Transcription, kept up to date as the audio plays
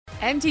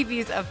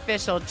MTV's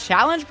official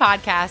Challenge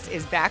podcast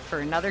is back for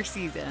another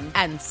season.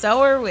 And so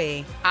are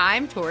we.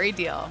 I'm Tori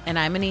Deal. And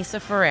I'm Anissa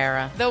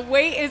Ferreira. The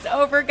wait is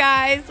over,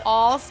 guys.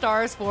 All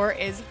Stars 4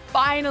 is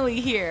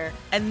finally here.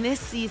 And this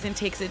season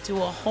takes it to a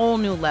whole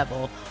new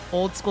level.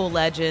 Old school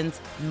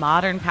legends,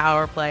 modern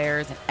power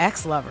players, and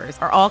ex-lovers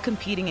are all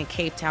competing in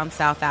Cape Town,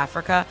 South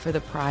Africa for the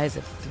prize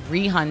of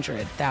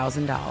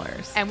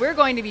 $300,000. And we're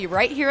going to be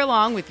right here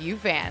along with you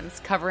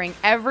fans, covering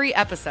every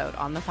episode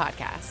on the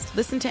podcast.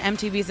 Listen to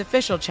MTV's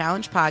official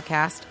Challenge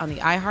podcast on the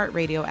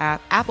iHeartRadio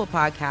app, Apple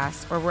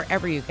Podcasts, or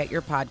wherever you get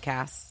your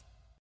podcasts.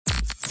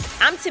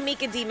 I'm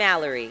Tamika D.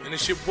 Mallory. And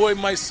it's your boy,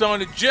 my son,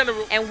 the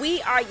General. And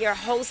we are your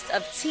hosts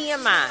of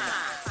TMI.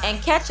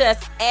 And catch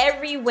us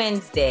every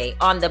Wednesday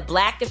on the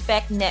Black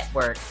Effect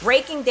Network,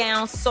 breaking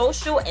down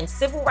social and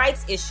civil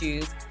rights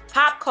issues,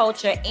 pop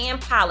culture, and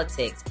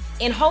politics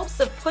in hopes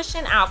of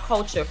pushing our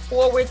culture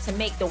forward to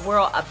make the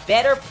world a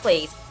better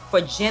place for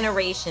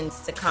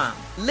generations to come.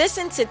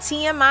 Listen to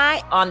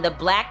TMI on the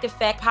Black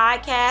Effect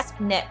Podcast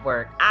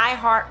Network,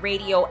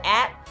 iHeartRadio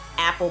app,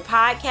 Apple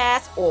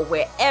Podcasts, or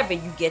wherever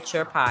you get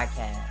your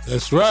podcasts.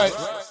 That's right.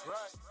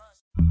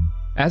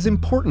 As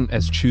important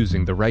as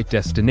choosing the right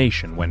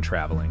destination when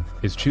traveling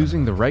is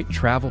choosing the right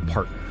travel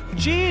partner.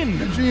 Gene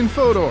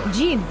Fodor.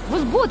 Gene,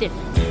 was good.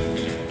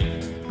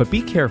 But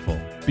be careful,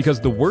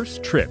 because the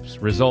worst trips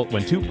result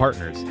when two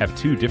partners have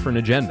two different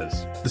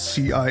agendas. The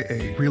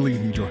CIA really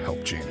need your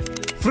help, Gene.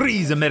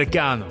 Freeze,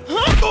 Americano.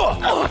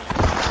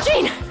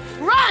 Gene,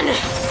 run!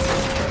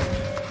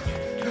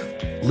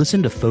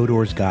 Listen to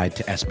Fodor's Guide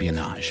to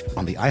Espionage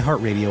on the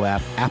iHeartRadio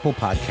app, Apple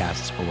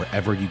Podcasts, or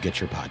wherever you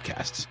get your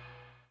podcasts.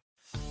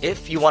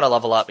 If you want to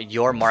level up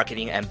your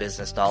marketing and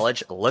business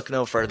knowledge, look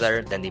no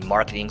further than the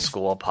Marketing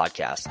School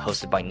podcast,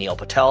 hosted by Neil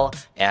Patel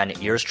and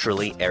yours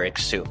truly, Eric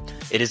Su.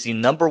 It is the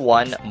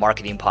 #1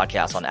 marketing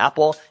podcast on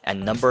Apple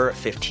and number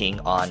 15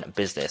 on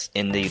business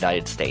in the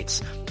United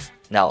States.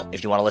 Now,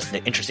 if you want to listen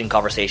to interesting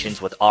conversations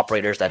with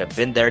operators that have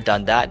been there,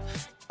 done that,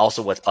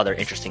 also with other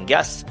interesting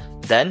guests,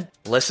 then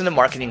listen to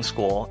Marketing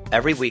School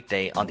every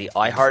weekday on the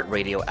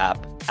iHeartRadio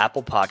app,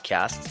 Apple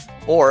Podcasts,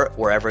 or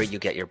wherever you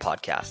get your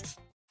podcasts.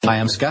 Hi,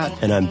 I'm Scott.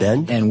 And I'm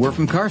Ben. And we're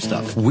from Car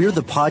Stuff. We're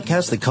the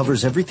podcast that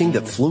covers everything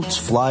that floats,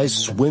 flies,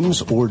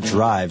 swims, or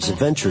drives.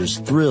 Adventures,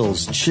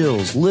 thrills,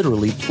 chills,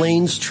 literally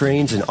planes,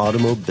 trains, and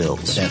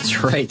automobiles.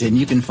 That's right. And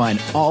you can find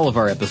all of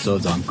our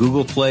episodes on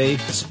Google Play,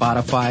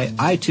 Spotify,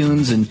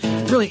 iTunes, and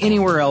really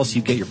anywhere else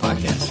you get your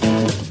podcasts.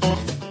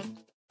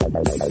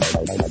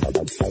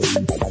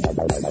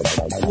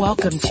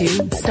 Welcome to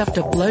Stuff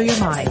to Blow Your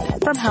Mind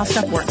from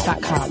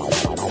HowStuffWorks.com.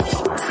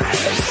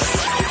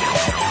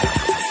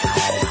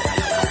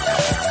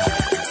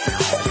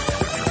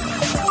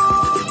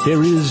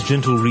 There is,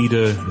 gentle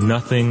reader,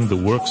 nothing the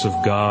works of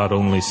God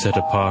only set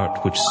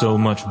apart, which so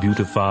much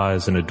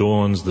beautifies and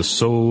adorns the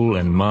soul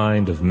and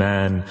mind of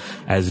man,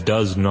 as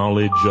does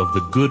knowledge of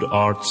the good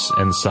arts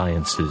and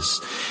sciences.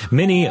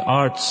 Many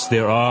arts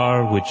there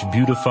are which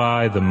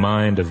beautify the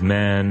mind of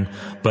man,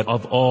 but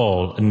of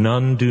all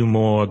none do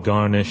more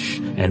garnish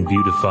and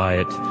beautify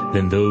it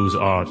than those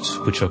arts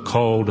which are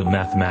called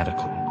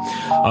mathematical,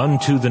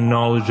 unto the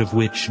knowledge of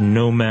which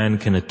no man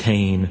can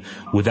attain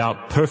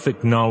without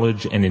perfect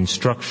knowledge and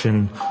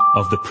instruction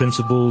of the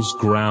principles,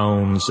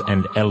 grounds,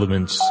 and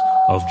elements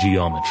of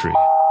geometry.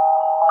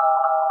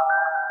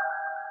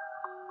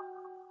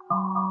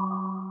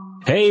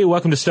 Hey,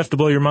 welcome to Stuff to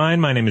Blow Your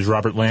Mind. My name is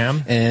Robert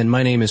Lamb. And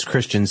my name is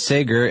Christian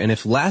Sager. And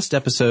if last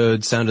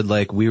episode sounded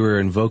like we were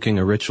invoking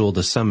a ritual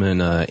to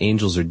summon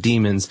angels or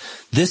demons,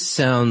 this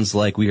sounds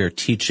like we are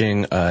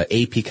teaching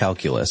AP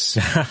Calculus.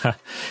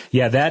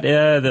 Yeah,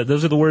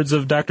 those are the words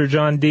of Dr.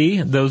 John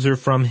Dee. Those are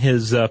from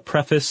his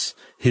preface,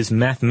 his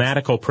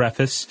mathematical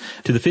preface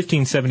to the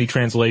 1570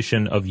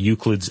 translation of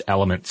Euclid's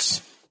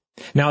Elements.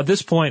 Now, at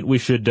this point, we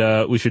should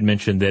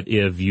mention that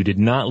if you did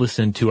not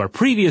listen to our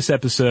previous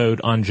episode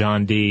on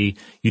John Dee,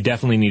 you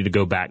definitely need to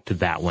go back to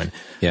that one.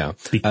 Yeah.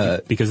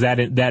 Because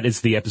that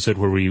is the episode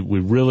where we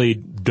really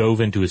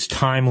dove into his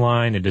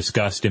timeline and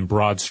discussed in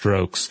broad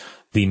strokes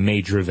the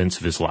major events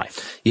of his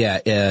life.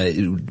 Yeah,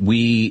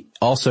 we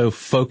also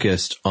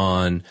focused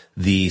on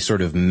the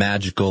sort of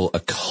magical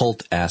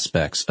occult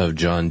aspects of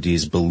John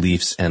Dee's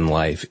beliefs and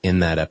life in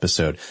that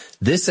episode.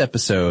 This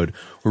episode,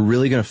 we're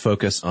really going to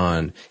focus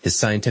on his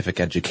scientific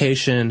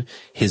education,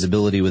 his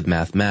ability with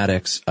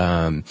mathematics,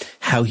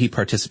 how he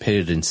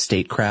participated in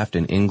statecraft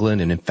in England,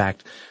 and in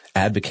fact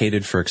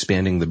advocated for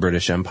expanding the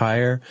British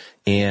Empire,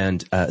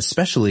 and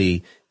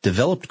especially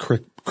developed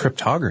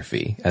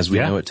cryptography as we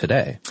know it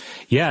today.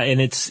 Yeah,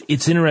 and it's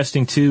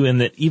interesting too in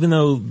that even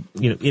though,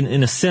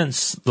 in a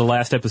sense the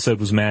last episode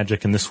was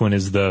magic and this one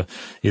is the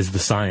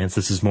science,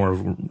 this is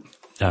more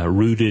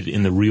rooted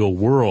in the real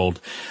world.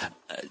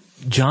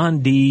 John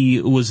Dee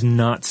was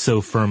not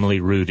so firmly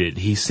rooted.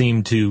 He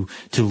seemed to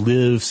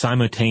live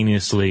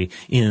simultaneously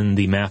in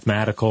the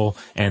mathematical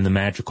and the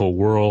magical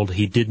world.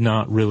 He did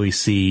not really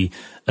see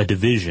a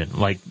division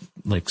like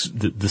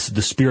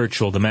the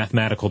spiritual, the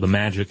mathematical, the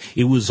magic.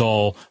 It was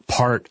all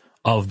part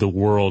of the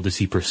world as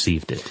he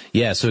perceived it.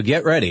 Yeah, so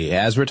get ready.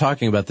 As we're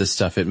talking about this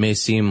stuff, it may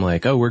seem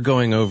like, oh, we're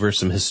going over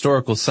some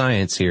historical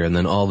science here, and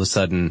then all of a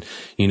sudden,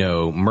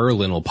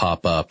 Merlin will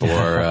pop up,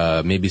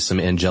 or maybe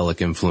some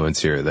angelic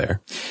influence here or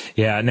there.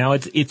 Yeah, now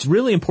it's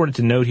really important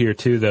to note here,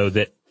 too, though,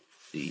 that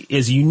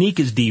as unique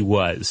as Dee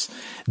was,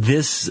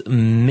 this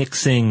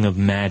mixing of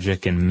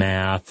magic and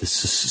math, the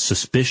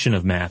suspicion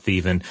of math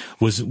even,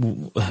 was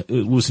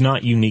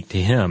not unique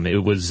to him.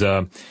 It was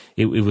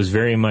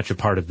very much a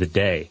part of the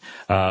day.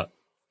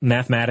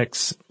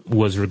 Mathematics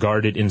was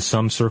regarded in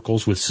some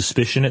circles with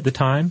suspicion at the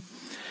time.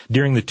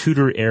 During the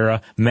Tudor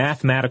era,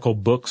 mathematical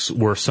books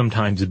were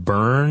sometimes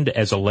burned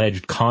as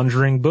alleged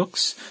conjuring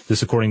books.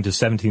 This, according to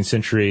 17th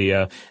century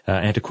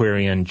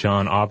antiquarian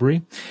John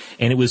Aubrey,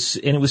 and it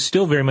was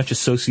still very much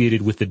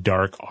associated with the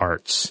dark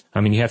arts.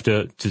 I mean, you have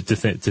to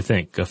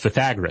think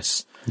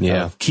Pythagoras.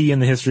 Key in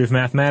the history of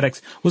mathematics,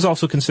 was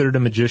also considered a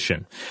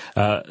magician.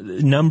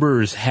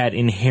 Numbers had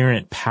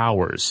inherent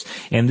powers,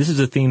 and this is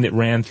a theme that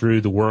ran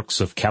through the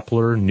works of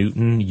Kepler,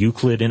 Newton,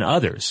 Euclid, and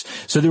others.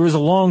 So there was a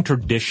long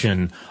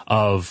tradition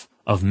of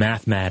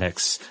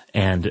mathematics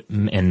and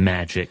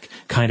magic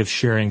kind of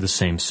sharing the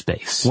same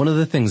space. One of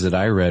the things that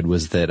I read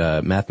was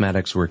that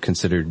mathematics were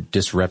considered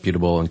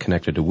disreputable and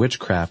connected to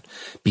witchcraft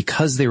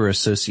because they were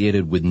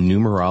associated with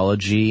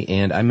numerology,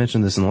 and I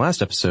mentioned this in the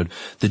last episode,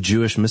 the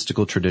Jewish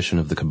mystical tradition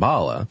of the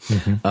Kabbalah.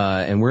 Mm-hmm.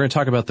 And we're going to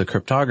talk about the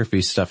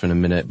cryptography stuff in a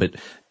minute, but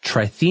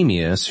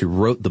Trithemius, who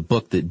wrote the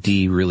book that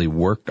Dee really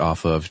worked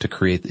off of to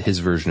create his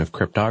version of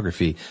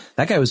cryptography,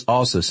 that guy was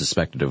also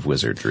suspected of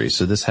wizardry,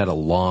 so this had a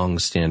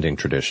long-standing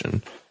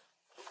tradition.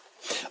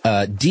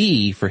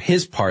 Dee, for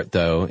his part,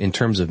 though, in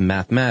terms of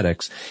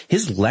mathematics,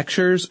 his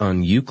lectures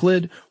on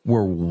Euclid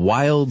were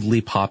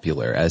wildly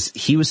popular, as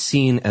he was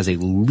seen as a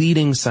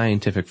leading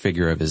scientific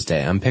figure of his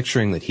day. I'm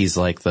picturing that he's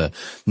like the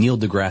Neil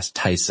deGrasse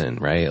Tyson,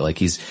 right? Like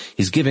he's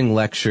giving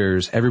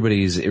lectures,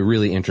 everybody's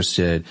really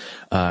interested.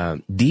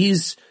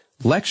 These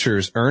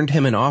lectures earned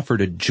him an offer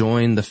to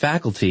join the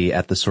faculty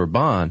at the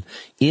Sorbonne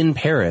in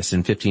Paris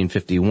in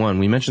 1551.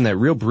 We mentioned that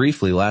real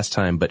briefly last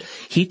time, but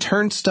he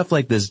turned stuff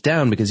like this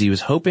down because he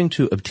was hoping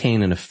to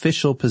obtain an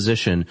official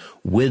position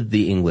with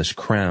the English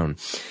crown.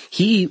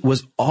 He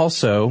was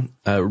also,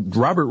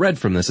 Robert read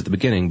from this at the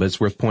beginning, but it's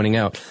worth pointing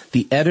out,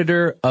 the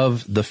editor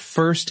of the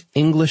first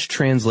English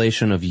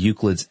translation of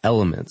Euclid's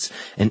Elements.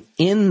 And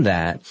in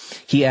that,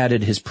 he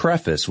added his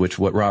preface, which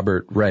what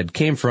Robert read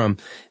came from.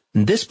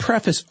 This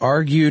preface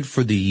argued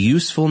for the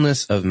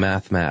usefulness of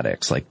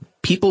mathematics. Like,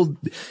 people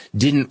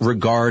didn't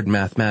regard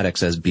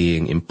mathematics as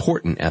being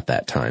important at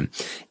that time.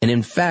 And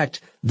in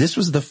fact, this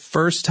was the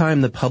first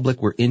time the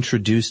public were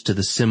introduced to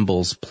the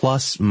symbols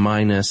plus,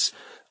 minus,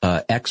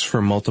 X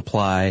for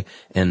multiply,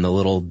 and the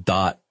little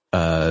dot,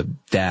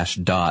 dash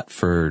dot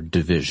for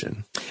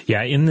division.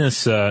 Yeah, in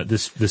this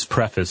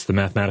preface, the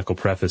mathematical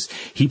preface,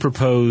 he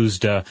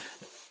proposed,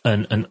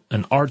 an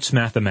arts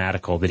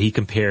mathematical that he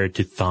compared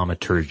to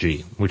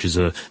thaumaturgy, which is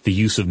the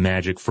use of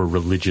magic for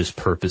religious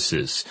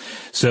purposes.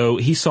 So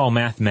he saw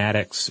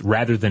mathematics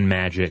rather than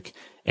magic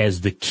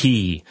as the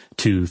key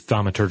to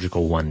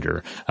thaumaturgical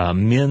wonder.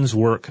 Men's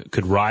work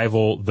could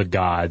rival the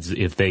gods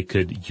if they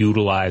could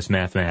utilize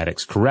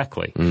mathematics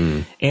correctly.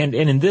 And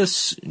in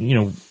this,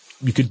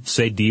 you could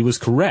say Dee was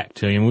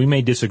correct. I mean, we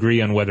may disagree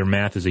on whether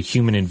math is a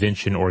human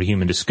invention or a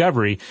human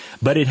discovery,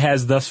 but it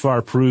has thus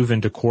far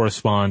proven to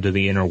correspond to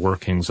the inner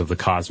workings of the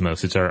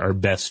cosmos. It's our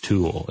best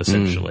tool,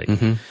 essentially.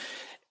 Mm-hmm.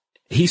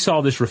 He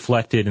saw this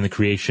reflected in the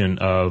creation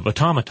of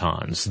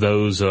automatons,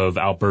 those of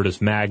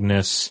Albertus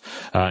Magnus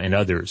and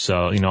others.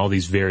 All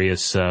these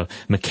various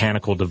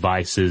mechanical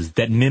devices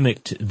that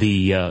mimicked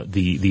the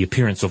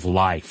appearance of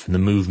life and the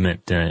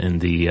movement and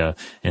the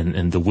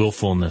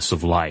willfulness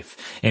of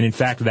life. And in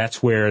fact,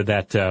 that's where his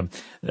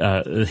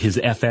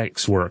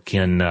FX work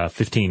in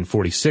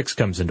 1546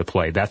 comes into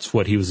play. That's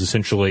what he was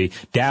essentially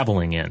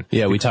dabbling in.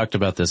 Yeah, we talked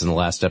about this in the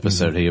last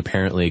episode. Mm-hmm. He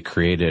apparently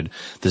created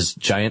this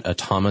giant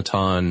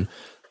automaton.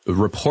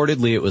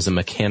 Reportedly, it was a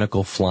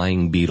mechanical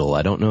flying beetle.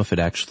 I don't know if it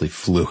actually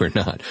flew or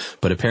not,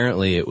 but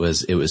apparently it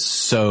was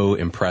so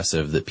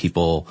impressive that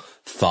people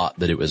thought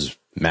that it was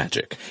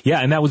magic. Yeah,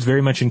 and that was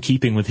very much in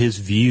keeping with his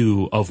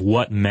view of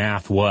what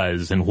math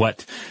was and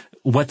what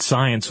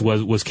science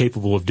was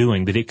capable of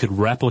doing, that it could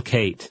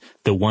replicate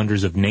the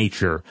wonders of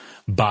nature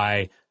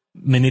by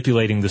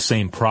manipulating the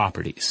same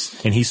properties.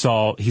 And he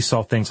saw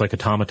things like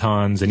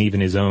automatons and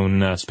even his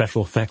own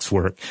special effects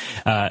work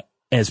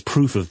as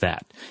proof of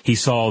that. He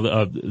saw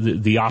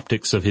the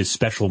optics of his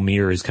special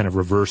mirror, his kind of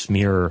reverse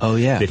mirror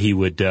that he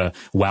would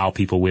wow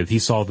people with. He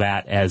saw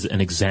that as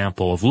an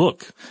example of,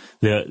 look,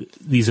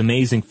 these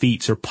amazing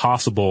feats are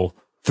possible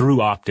through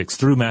optics,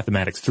 through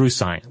mathematics, through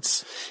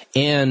science.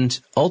 And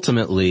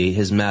ultimately,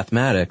 his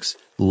mathematics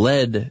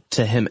led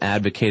to him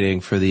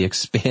advocating for the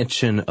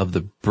expansion of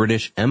the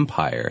British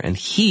Empire. And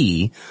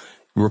he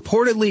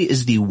reportedly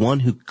is the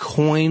one who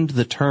coined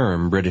the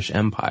term British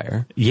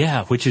Empire.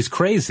 Yeah, which is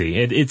crazy.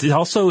 It's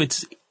also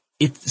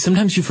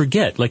sometimes you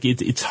forget, like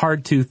it's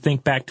hard to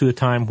think back to a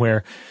time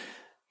where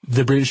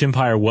the British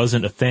Empire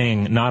wasn't a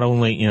thing, not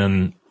only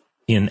in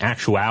in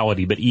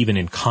actuality, but even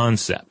in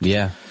concept.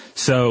 Yeah.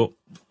 So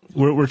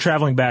we're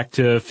traveling back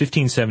to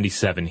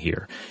 1577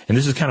 here, and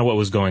this is kind of what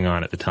was going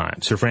on at the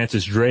time. Sir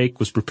Francis Drake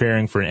was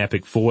preparing for an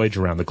epic voyage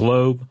around the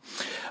globe.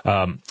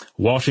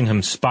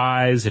 Walsingham's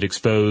spies had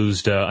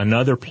exposed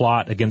another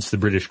plot against the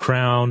British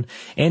crown,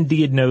 and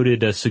Dee had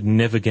noted a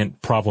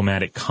significant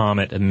problematic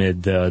comet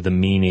amid the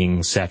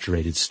meaning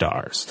saturated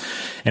stars.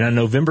 And on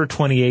November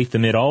 28th,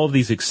 amid all of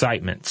these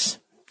excitements,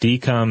 Dee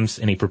comes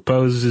and he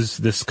proposes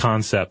this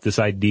concept, this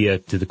idea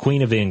to the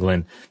Queen of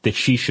England that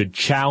she should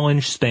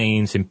challenge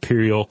Spain's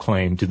imperial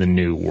claim to the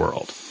New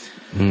World.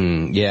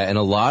 Yeah, and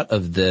a lot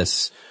of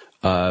this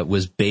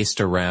was based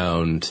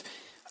around,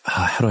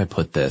 how do I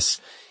put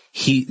this?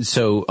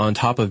 So on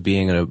top of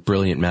being a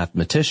brilliant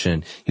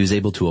mathematician, he was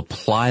able to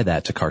apply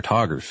that to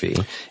cartography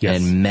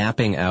and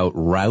mapping out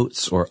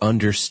routes or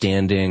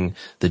understanding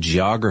the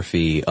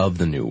geography of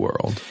the New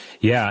World.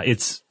 Yeah,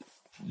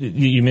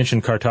 you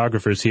mentioned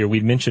cartographers here. We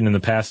mentioned in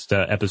the past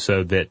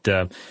episode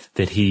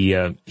that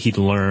he'd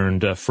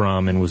learned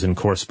from and was in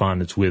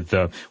correspondence with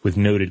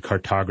noted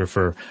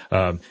cartographer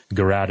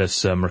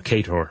Geratus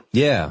Mercator.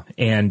 Yeah,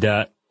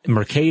 and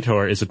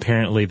Mercator is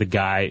apparently the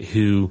guy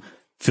who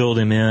filled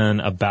him in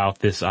about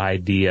this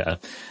idea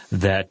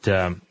that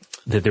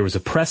there was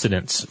a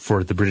precedence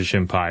for the British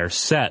Empire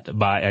set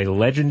by a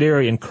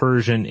legendary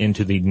incursion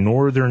into the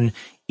northern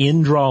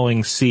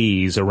indrawing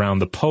seas around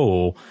the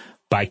pole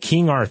by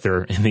King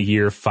Arthur in the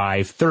year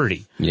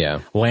 530. Yeah.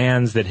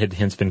 Lands that had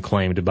hence been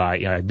claimed by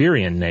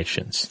Iberian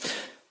nations.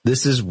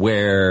 This is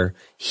where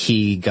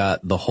he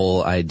got the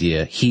whole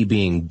idea, he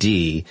being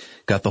Dee,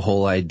 got the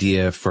whole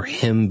idea for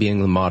him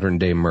being the modern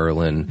day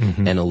Merlin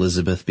and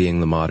Elizabeth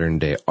being the modern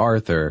day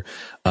Arthur.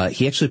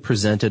 He actually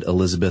presented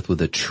Elizabeth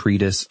with a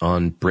treatise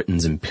on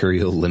Britain's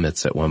imperial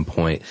limits at one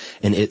point,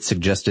 and it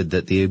suggested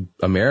that the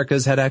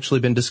Americas had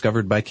actually been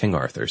discovered by King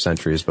Arthur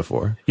centuries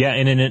before. Yeah,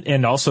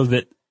 and also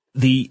that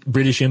the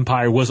British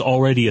Empire was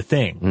already a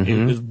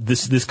thing.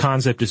 This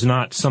concept is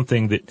not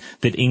something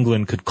that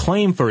England could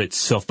claim for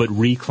itself, but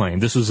reclaim.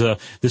 This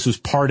was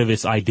part of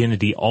its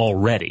identity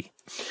already.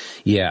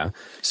 Yeah.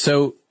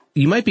 So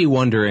you might be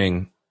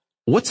wondering,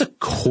 what's a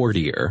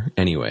courtier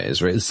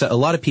anyways, right? So a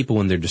lot of people,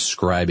 when they're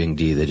describing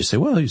Dee, they just say,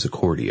 well, he's a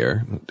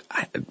courtier.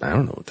 I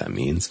don't know what that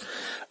means.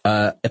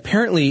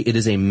 Apparently it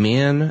is a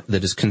man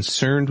that is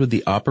concerned with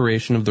the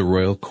operation of the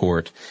royal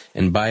court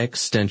and by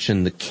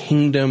extension the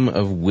kingdom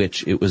of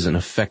which it was an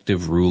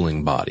effective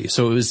ruling body.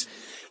 So it was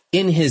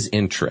in his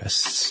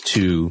interests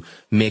to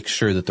make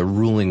sure that the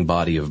ruling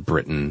body of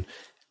Britain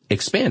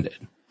expanded.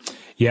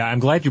 Yeah, I'm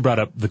glad you brought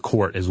up the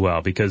court as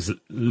well, because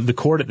the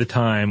court at the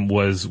time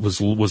was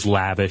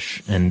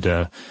lavish and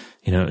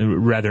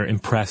rather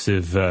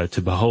impressive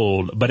to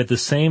behold, but at the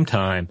same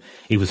time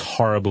it was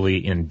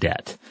horribly in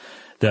debt.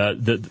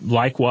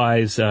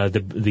 Likewise,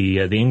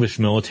 the English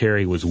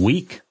military was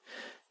weak.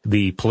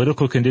 The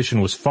political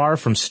condition was far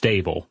from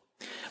stable.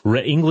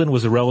 England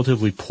was a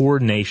relatively poor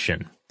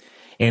nation.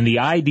 And the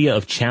idea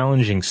of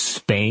challenging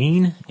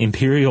Spain,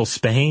 Imperial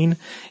Spain,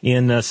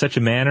 in such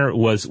a manner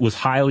was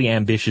highly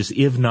ambitious,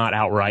 if not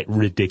outright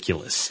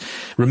ridiculous.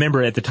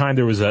 Remember, at the time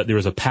there was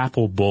a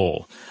papal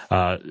bull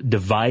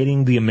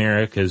dividing the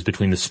Americas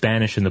between the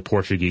Spanish and the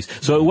Portuguese.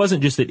 So it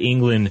wasn't just that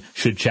England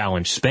should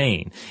challenge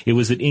Spain; it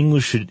was that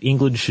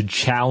England should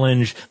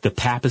challenge the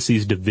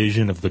papacy's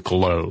division of the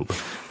globe.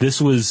 This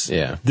was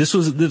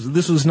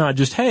not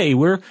just, hey,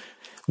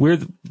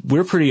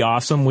 we're pretty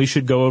awesome, we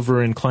should go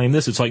over and claim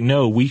this. It's like,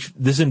 no,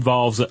 this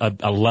involves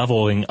a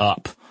leveling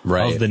up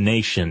of the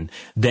nation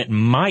that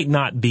might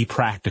not be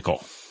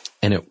practical.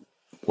 And it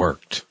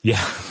worked.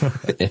 Yeah.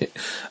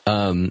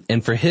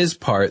 And for his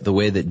part, the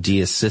way that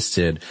Dee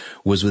assisted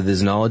was with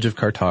his knowledge of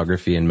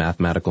cartography and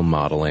mathematical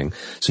modeling.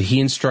 So he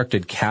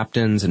instructed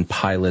captains and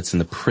pilots in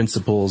the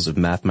principles of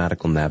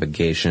mathematical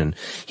navigation.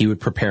 He would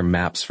prepare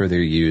maps for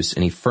their use,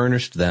 and he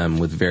furnished them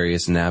with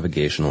various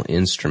navigational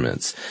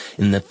instruments.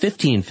 In the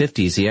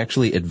 1550s, he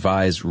actually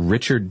advised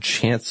Richard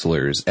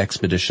Chancellor's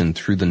expedition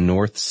through the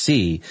North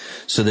Sea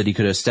so that he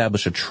could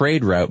establish a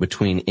trade route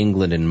between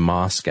England and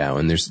Moscow.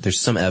 And there's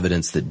some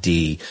evidence that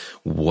Dee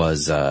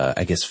was,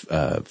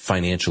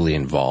 financially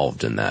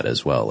involved in that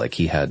as well. Like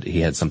he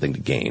had something to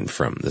gain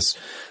from this,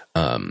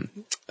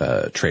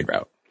 trade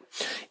route.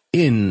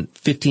 In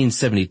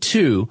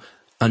 1572,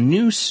 a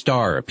new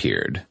star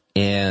appeared,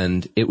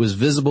 and it was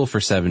visible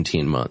for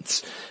 17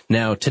 months.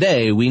 Now,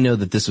 today, we know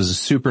that this was a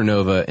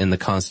supernova in the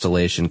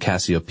constellation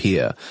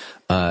Cassiopeia.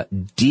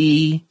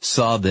 Dee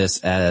saw this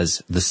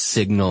as the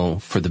signal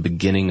for the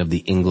beginning of the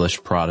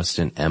English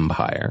Protestant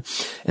Empire.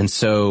 And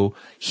so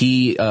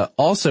he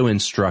also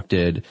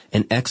instructed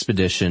an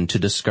expedition to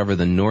discover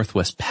the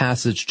Northwest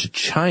Passage to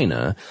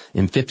China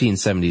in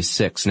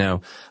 1576.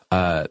 Now,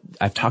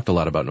 I've talked a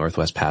lot about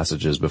Northwest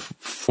Passages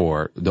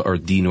before, or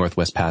the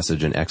Northwest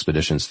Passage and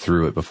expeditions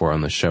through it before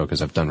on the show,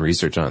 because I've done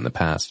research on it in the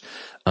past.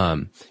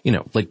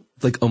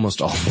 Like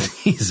almost all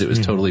of these, it was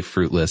totally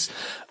fruitless.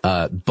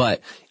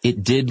 But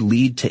it did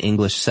lead to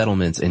English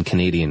settlements in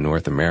Canadian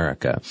North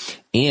America.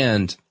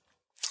 And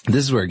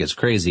this is where it gets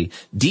crazy.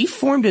 Dee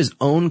formed his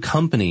own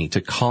company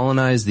to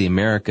colonize the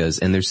Americas,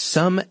 and there's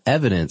some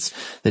evidence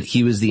that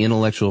he was the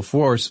intellectual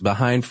force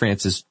behind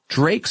Francis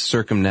Drake's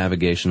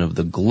circumnavigation of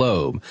the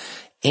globe.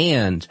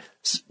 And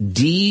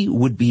Dee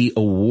would be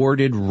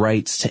awarded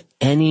rights to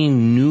any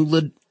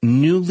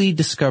newly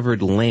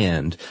discovered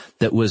land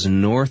that was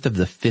north of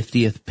the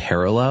 50th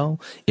parallel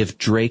if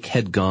Drake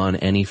had gone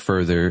any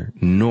further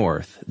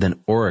north than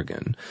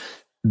Oregon.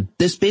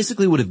 This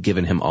basically would have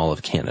given him all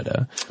of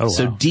Canada. Oh, wow.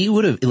 So Dee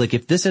would have, like,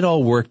 if this had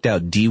all worked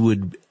out, Dee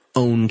would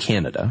own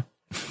Canada.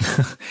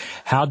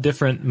 How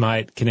different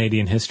might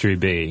Canadian history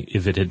be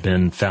if it had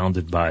been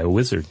founded by a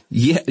wizard?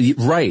 Yeah,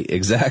 right,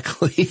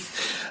 exactly.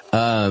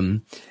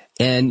 And,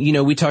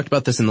 we talked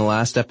about this in the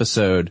last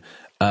episode.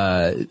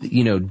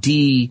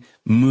 Dee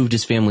moved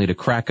his family to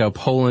Krakow,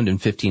 Poland in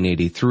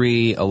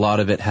 1583. A lot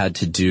of it had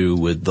to do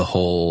with the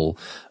whole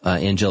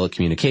angelic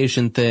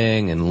communication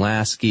thing and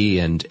Lasky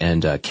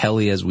and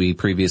Kelly, as we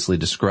previously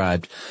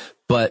described.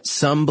 But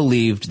some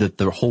believed that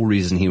the whole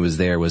reason he was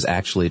there was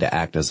actually to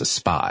act as a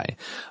spy.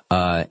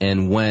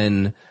 And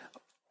when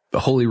the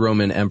Holy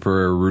Roman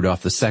Emperor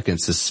Rudolph II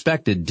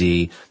suspected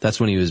Dee, that's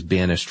when he was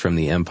banished from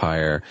the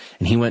empire,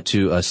 and he went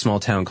to a small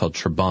town called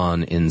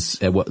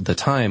Treban at what at the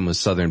time was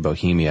southern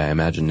Bohemia. I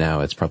imagine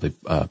now it's probably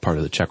part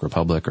of the Czech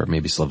Republic or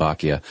maybe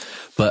Slovakia.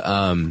 But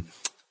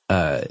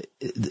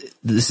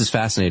this is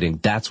fascinating.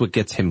 That's what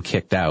gets him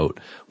kicked out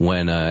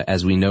when,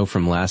 as we know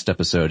from last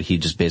episode, he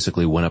just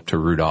basically went up to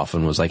Rudolph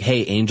and was like,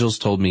 "Hey, angels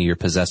told me you're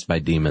possessed by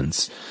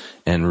demons."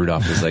 And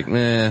Rudolph was like,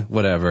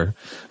 whatever.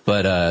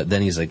 But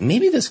then he's like,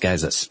 maybe this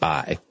guy's a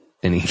spy.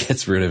 And he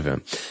gets rid of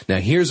him. Now,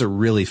 here's a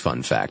really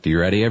fun fact. Are you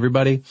ready,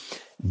 everybody?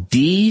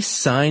 Dee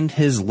signed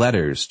his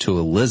letters to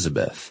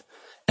Elizabeth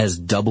as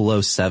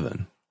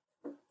 007.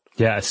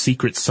 Yeah, a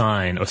secret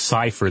sign, a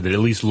cipher that at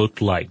least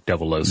looked like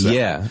 007.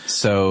 Yeah.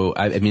 So,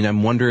 I mean,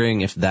 I'm wondering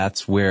if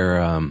that's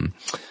where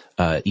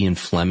Ian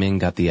Fleming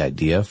got the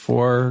idea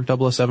for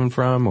 007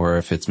 from, or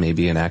if it's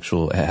maybe it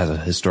has a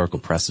historical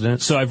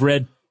precedent. So I've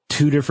read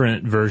two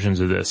different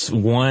versions of this.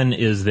 One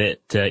is that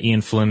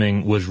Ian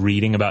Fleming was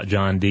reading about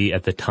John Dee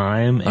at the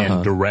time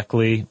and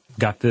directly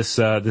got this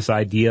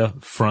idea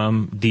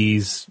from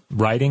Dee's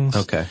writings.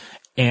 Okay.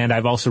 And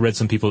I've also read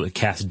some people that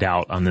cast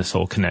doubt on this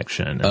whole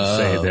connection and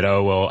say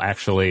that,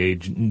 actually,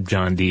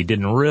 John Dee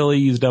didn't really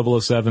use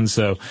 007,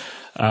 so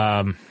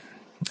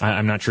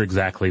I'm not sure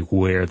exactly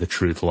where the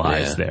truth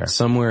lies there.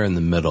 Somewhere in the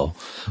middle.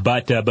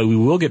 But we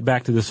will get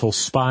back to this whole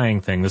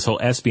spying thing, this whole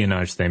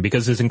espionage thing,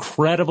 because as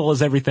incredible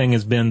as everything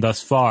has been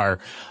thus far,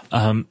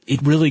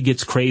 it really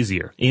gets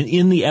crazier.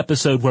 In the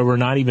episode where we're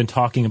not even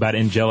talking about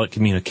angelic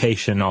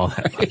communication, all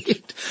that. Right.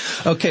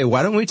 Okay,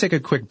 why don't we take a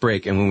quick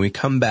break, and when we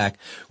come back,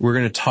 we're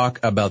going to talk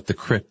about the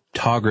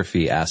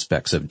cryptography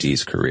aspects of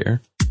Dee's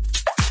career.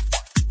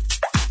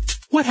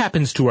 What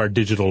happens to our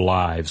digital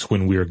lives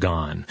when we're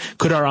gone?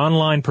 Could our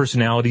online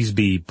personalities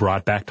be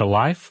brought back to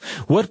life?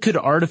 What could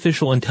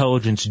artificial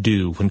intelligence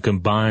do when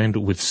combined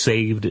with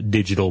saved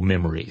digital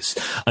memories?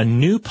 A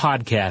new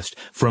podcast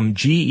from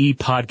GE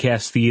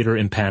Podcast Theater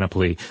and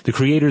Panoply, the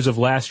creators of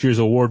last year's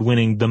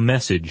award-winning The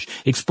Message,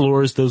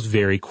 explores those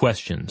very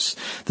questions.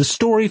 The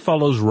story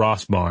follows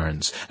Ross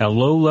Barnes, a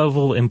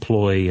low-level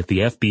employee at the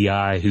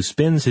FBI who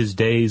spends his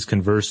days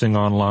conversing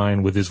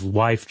online with his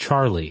wife,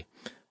 Charlie,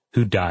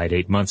 who died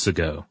 8 months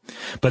ago.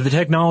 But the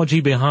technology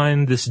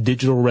behind this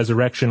digital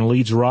resurrection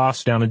leads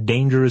Ross down a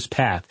dangerous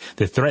path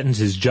that threatens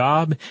his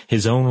job,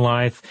 his own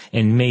life,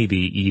 and maybe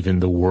even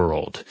the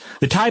world.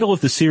 The title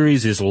of the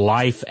series is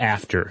Life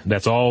After.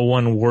 That's all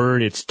one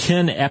word. It's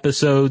 10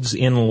 episodes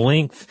in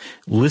length.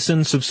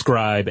 Listen,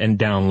 subscribe, and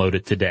download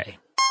it today.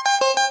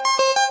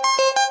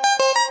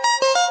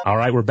 All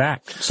right, we're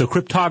back. So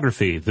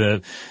cryptography,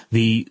 the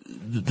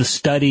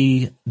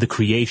study, the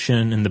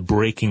creation, and the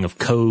breaking of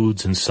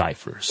codes and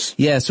ciphers.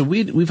 Yeah, so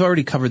we've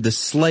already covered this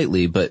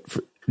slightly, but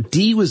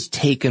Dee was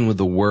taken with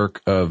the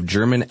work of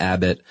German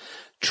abbot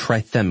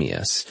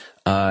Trithemius.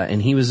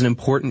 And he was an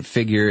important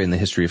figure in the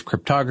history of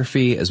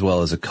cryptography as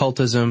well as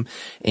occultism.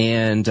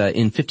 And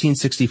in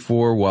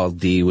 1564, while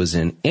Dee was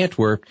in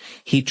Antwerp,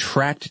 he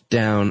tracked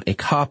down a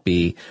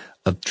copy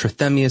of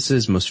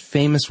Trithemius's most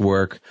famous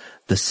work,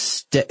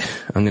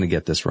 I'm going to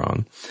get this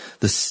wrong,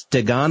 the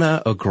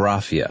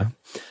Steganographia,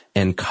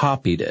 and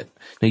copied it.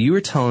 Now, you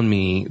were telling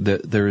me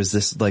that there is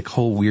this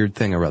whole weird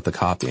thing about the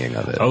copying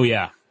of it. Oh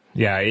yeah,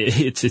 yeah,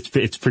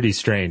 it's pretty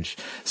strange.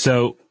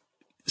 So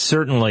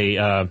certainly,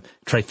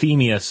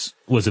 Trithemius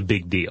was a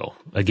big deal.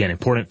 Again,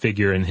 important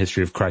figure in the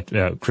history of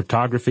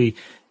cryptography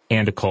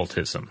and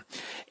occultism,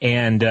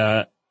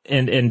 and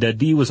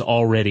Dee was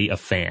already a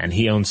fan.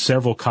 He owned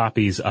several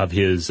copies of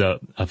his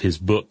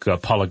book,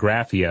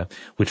 Polygraphia,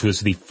 which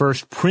was the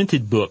first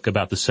printed book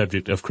about the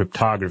subject of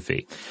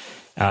cryptography.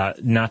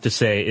 Not to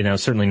say,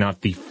 certainly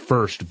not the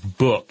first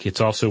book. It's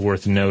also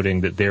worth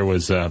noting that there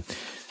was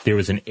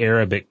an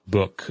Arabic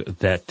book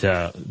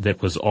that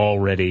was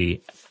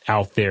already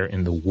out there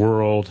in the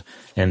world,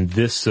 and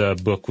this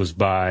book was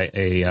by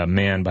a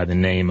man by the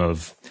name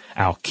of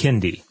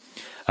Al-Kindi.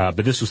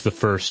 But this was the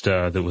first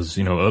that was,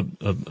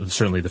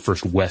 certainly the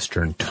first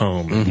Western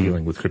tome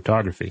dealing with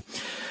cryptography.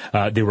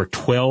 There were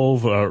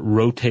 12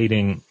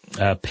 rotating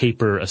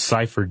paper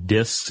cipher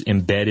discs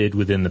embedded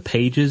within the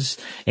pages,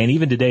 and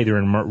even today they're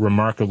in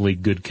remarkably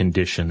good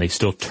condition. They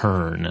still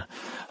turn.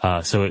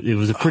 So it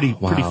was a pretty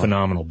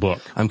phenomenal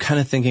book. I'm kind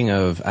of thinking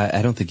of,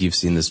 I don't think you've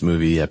seen this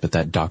movie yet, but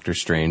that Doctor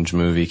Strange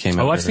movie came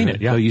out. Oh, I've seen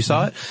it, yeah. Oh, you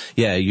saw it?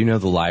 Yeah,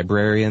 the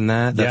library in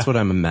that? That's what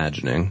I'm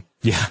imagining.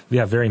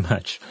 Yeah, very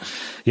much.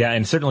 Yeah,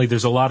 and certainly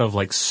there's a lot of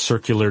like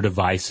circular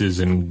devices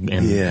and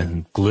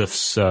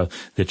glyphs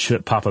that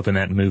should pop up in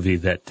that movie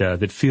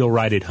that feel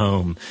right at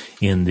home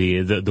in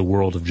the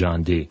world of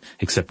John Dee,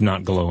 except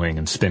not glowing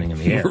and spinning in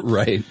the air.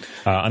 Right.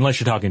 Unless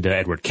you're talking to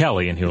Edward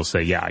Kelly, and he'll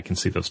say, "Yeah, I can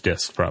see those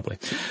discs probably."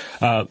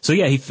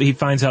 He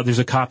finds out there's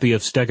a copy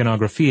of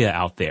Steganographia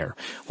out there,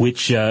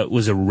 which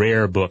was a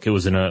rare book. It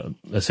was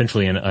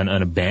essentially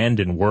an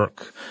abandoned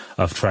work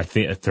of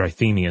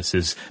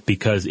Trithemius's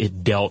because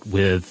it dealt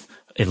with,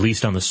 at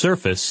least on the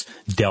surface,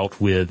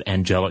 dealt with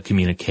angelic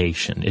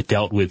communication. It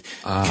dealt with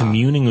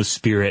communing with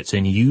spirits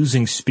and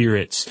using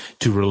spirits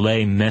to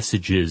relay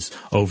messages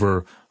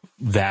over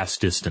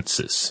vast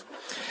distances.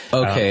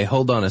 Okay,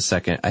 hold on a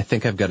second. I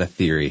think I've got a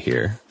theory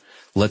here.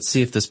 Let's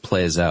see if this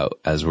plays out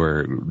as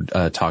we're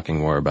talking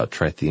more about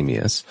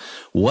Trithemius.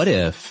 What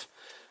if,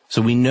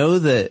 so we know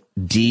that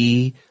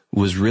Dee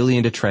was really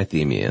into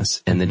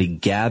Trithemius and that he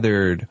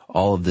gathered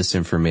all of this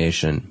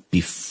information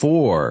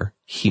before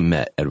he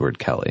met Edward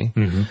Kelly.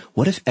 Mm-hmm.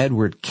 What if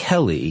Edward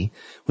Kelly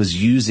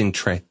was using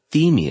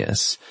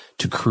Trithemius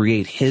to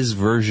create his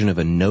version of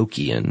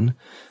Enochian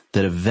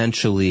that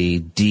eventually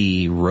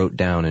Dee wrote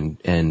down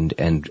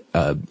and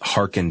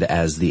hearkened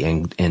as the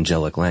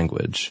angelic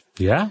language?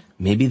 Yeah.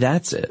 Maybe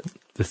that's it.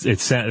 It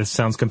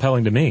sounds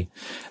compelling to me.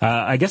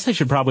 I guess I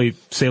should probably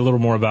say a little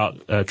more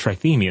about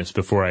Trithemius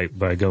before I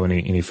go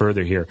any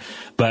further here.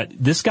 But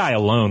this guy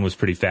alone was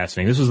pretty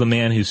fascinating. This was the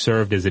man who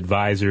served as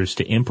advisors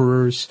to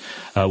emperors,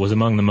 was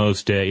among the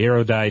most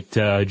erudite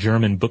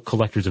German book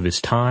collectors of his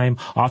time,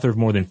 author of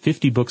more than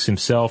 50 books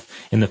himself,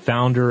 and the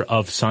founder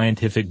of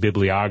scientific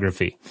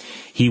bibliography.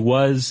 He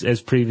was,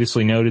 as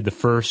previously noted, the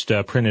first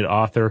printed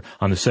author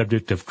on the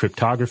subject of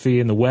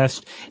cryptography in the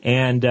West,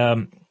 and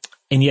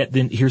yet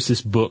then here's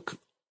this book.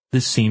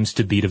 This seems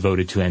to be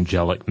devoted to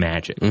angelic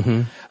magic,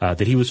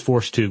 that he was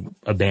forced to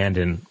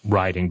abandon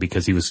writing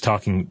because he was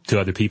talking to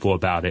other people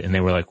about it, and they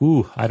were like,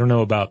 "Ooh, I don't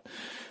know about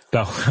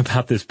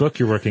this book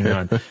you're working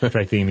on,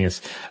 Trithemius."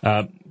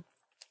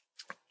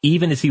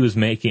 Even as he was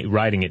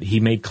writing it, he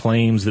made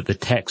claims that the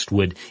text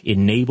would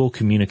enable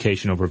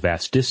communication over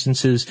vast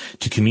distances,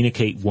 to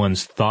communicate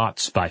one's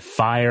thoughts by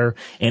fire,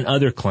 and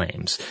other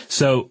claims.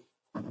 So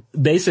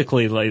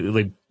basically,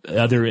 like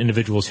other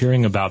individuals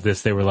hearing about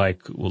this, they were like,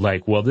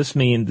 well, this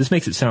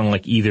makes it sound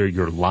like either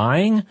you're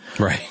lying,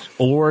 right,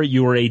 or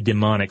you're a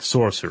demonic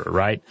sorcerer,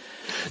 right?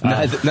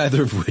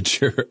 Neither of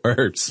which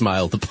are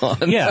smiled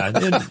upon.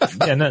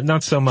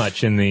 Not so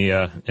much in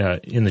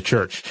the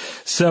church.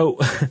 So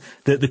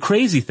the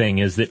crazy thing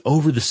is that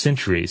over the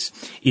centuries,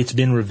 it's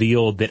been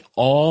revealed that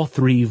all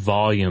 3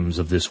 volumes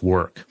of this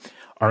work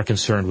are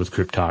concerned with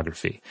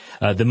cryptography.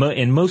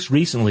 And most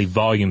recently,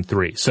 volume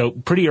 3. So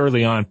pretty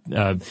early on,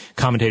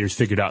 commentators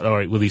figured out, all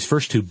right, well, these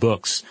first 2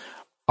 books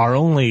are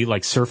only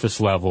like surface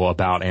level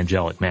about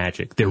angelic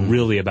magic. They're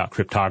really about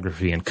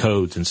cryptography and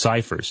codes and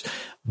ciphers.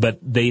 But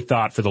they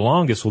thought for the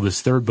longest, well,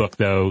 this 3rd book,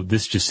 though,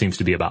 this just seems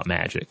to be about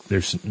magic.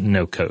 There's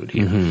no code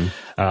here.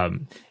 Mm-hmm.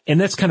 And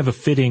that's kind of a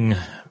fitting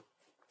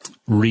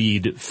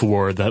read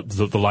for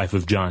the life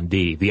of John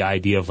Dee. The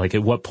idea of like,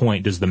 at what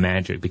point does the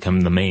magic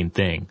become the main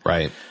thing?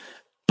 Right.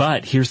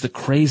 But here's the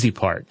crazy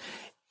part.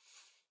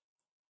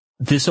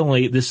 This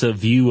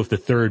view of the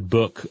 3rd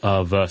book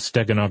of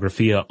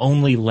Steganographia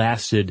only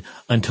lasted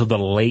until the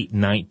late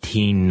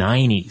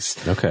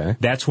 1990s. Okay.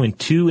 That's when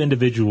 2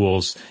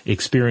 individuals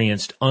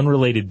experienced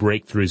unrelated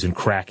breakthroughs in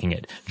cracking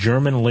it.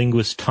 German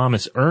linguist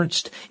Thomas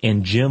Ernst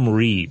and Jim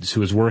Reeds, who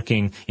was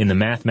working in the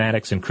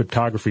mathematics and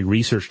cryptography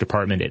research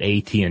department at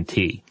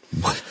AT&T.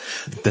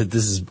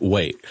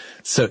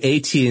 So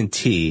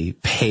AT&T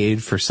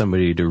paid for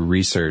somebody to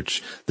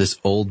research this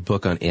old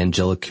book on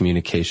angelic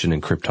communication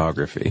and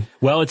cryptography?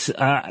 Well, it's,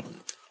 I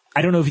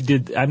don't know if he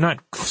did, I'm not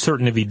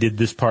certain if he did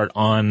this part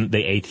on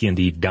the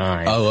AT&T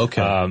dime. Oh,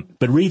 okay.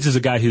 But Reeds is a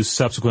guy who's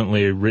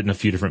subsequently written a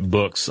few different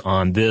books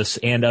on this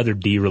and other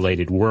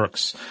Dee-related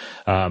works.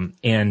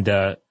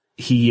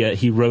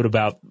 He wrote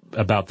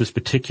about this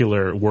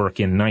particular work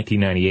in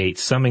 1998,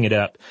 summing it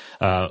up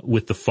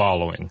with the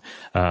following,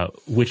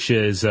 which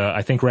is,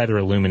 I think, rather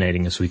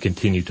illuminating as we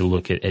continue to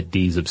look at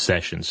Dee's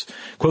obsessions.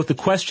 Quote, "The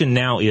question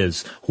now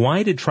is,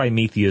 why did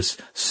Trithemius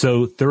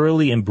so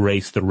thoroughly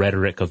embrace the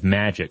rhetoric of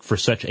magic for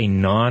such a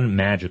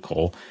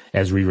non-magical,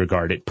 as we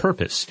regard it,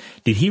 purpose?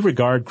 Did he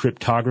regard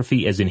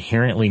cryptography as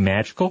inherently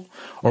magical,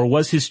 or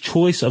was his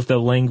choice of that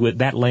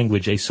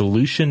language a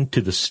solution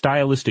to the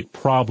stylistic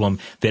problem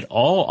that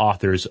all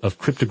authors of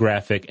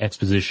cryptographic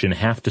exposition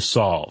have to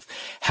solve: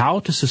 how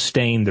to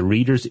sustain the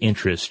reader's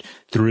interest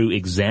through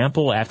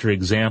example after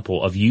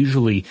example of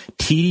usually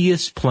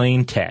tedious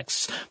plain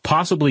texts,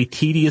 possibly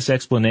tedious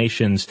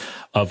explanations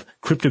of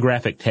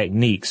cryptographic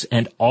techniques,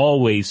 and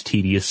always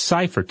tedious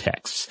cipher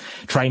texts.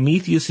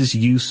 Trimethius's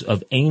use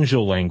of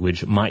angel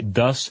language might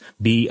thus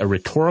be a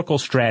rhetorical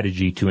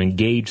strategy to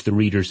engage the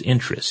reader's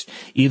interest.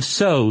 If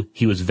so,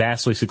 he was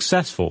vastly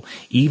successful,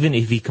 even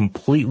if he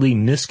completely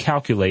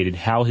miscalculated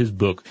how his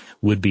book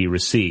would be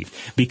received.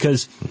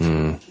 Because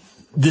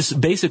this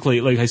basically,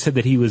 like I said,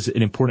 that he was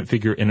an important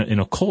figure in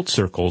occult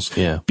circles.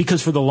 Yeah.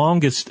 Because for the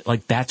longest,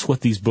 like, that's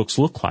what these books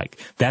look like.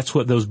 That's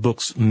what those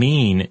books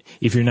mean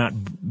if you're not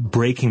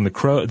breaking the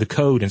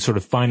code and sort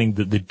of finding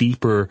the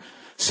deeper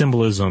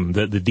symbolism,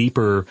 the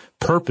deeper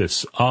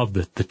purpose of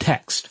the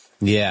text.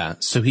 Yeah.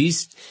 So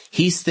he's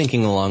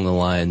thinking along the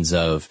lines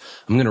of,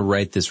 I'm going to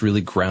write this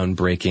really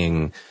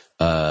groundbreaking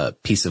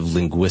piece of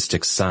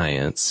linguistic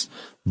science,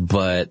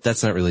 but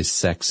that's not really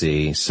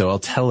sexy. So I'll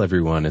tell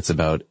everyone it's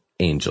about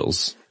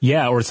angels.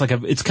 Yeah, or it's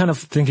kind of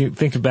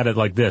think about it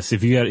like this.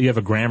 If you have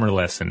a grammar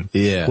lesson,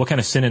 yeah, what kind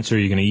of sentence are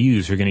you going to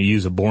use? You're going to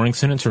use a boring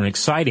sentence or an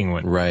exciting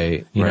one?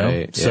 Right. You know?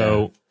 Yeah.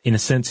 So in a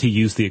sense, he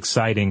used the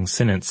exciting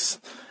sentence.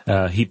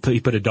 He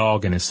put a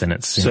dog in his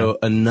sentence. So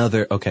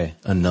another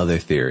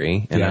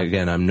theory. And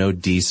again, I'm no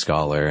Dee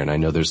scholar, and I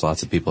know there's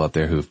lots of people out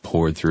there who have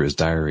poured through his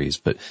diaries,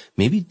 but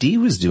maybe Dee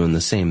was doing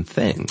the same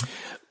thing.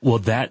 Well,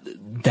 that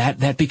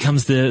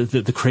becomes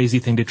the crazy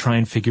thing to try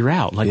and figure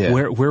out. Like,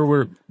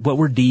 what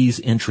were Dee's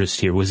interests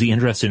here? Was he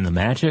interested in the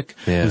magic?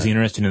 Yeah. Was he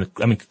interested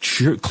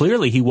in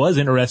clearly he was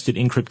interested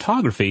in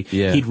cryptography.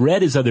 Yeah. He'd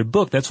read his other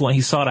book. That's why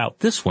he sought out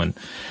this one.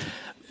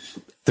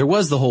 There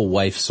was the whole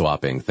wife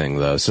swapping thing,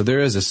 though, so there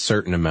is a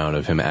certain amount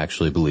of him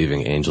actually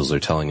believing angels are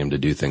telling him to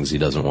do things he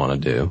doesn't want to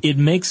do. It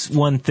makes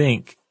one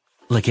think,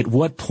 like, at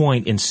what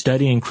point in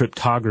studying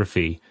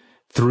cryptography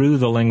through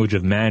the language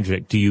of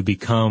magic do you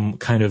become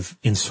kind of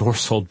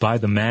ensorcelled by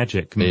the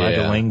magic, by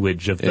the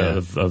language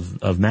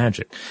of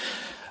magic?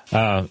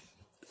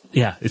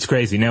 It's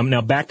crazy.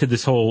 Now back to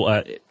this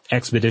whole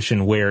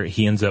expedition where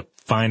he ends up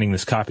finding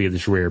this copy of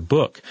this rare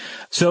book.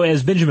 So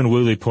as Benjamin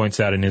Woolley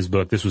points out in his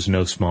book, this was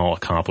no small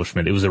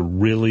accomplishment. It was a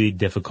really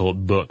difficult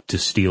book to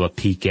steal a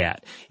peek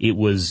at. It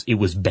was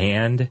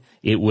banned.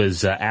 It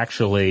was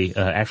actually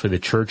the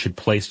church had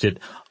placed it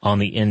on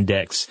the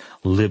Index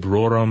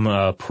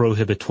Librorum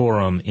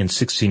Prohibitorum in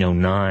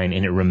 1609,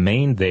 and it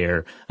remained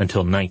there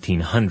until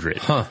 1900.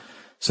 Huh.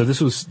 So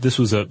this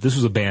was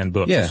a banned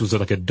book. Yeah. This was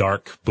like a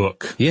dark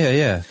book.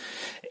 Yeah.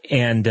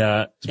 And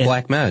it's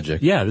black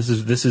magic. Yeah, this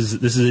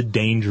is a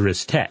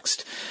dangerous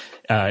text.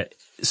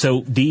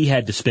 So Dee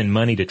had to spend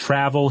money to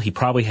travel. He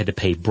probably had to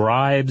pay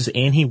bribes,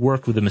 and he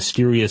worked with a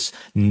mysterious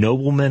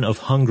nobleman of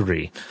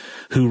Hungary,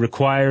 who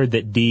required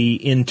that Dee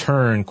in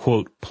turn,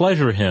 quote,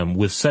 pleasure him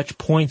with such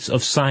points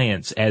of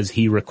science as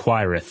he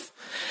requireth.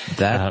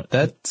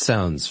 That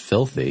sounds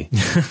filthy.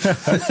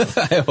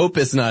 I hope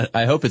it's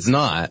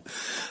not.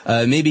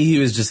 Maybe he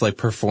was just like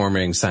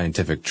performing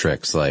scientific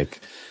tricks, like,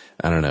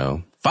 I don't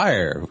know,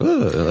 fire.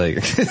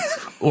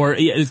 Or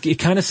it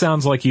kind of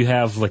sounds like you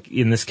have, like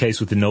in this case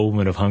with the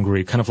nobleman of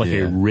Hungary, kind of like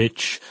a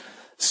rich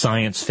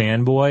science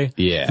fanboy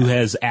who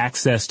has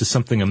access to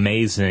something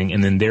amazing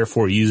and then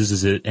therefore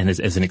uses it and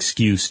as an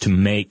excuse to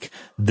make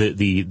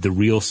the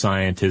real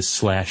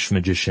scientist /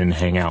 magician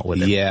hang out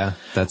with him. Yeah,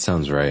 that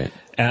sounds right.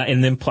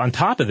 And then on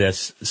top of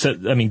this,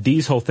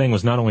 Dee's whole thing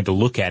was not only to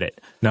look at it,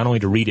 not only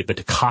to read it, but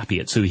to copy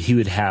it. So he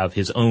would have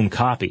his own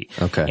copy.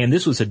 Okay. And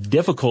this was a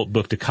difficult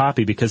book to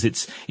copy because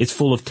it's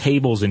full of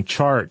tables and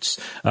charts,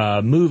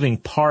 moving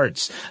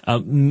parts,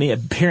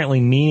 apparently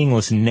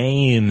meaningless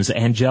names,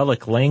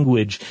 angelic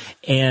language,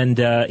 and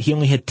he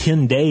only had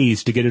 10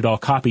 days to get it all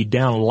copied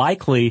down,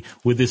 likely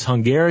with this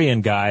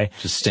Hungarian guy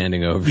just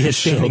standing over his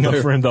standing shoulder.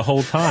 up for him the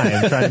whole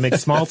time, trying to make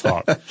small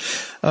talk.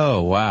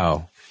 Oh,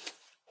 wow.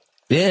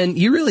 And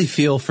you really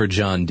feel for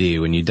John Dee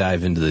when you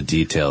dive into the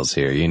details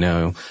here, you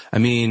know? I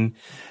mean,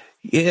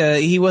 yeah,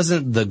 he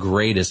wasn't the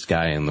greatest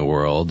guy in the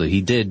world.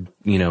 He did,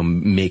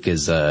 make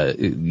his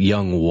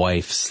young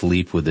wife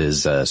sleep with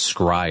his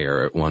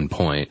scryer at one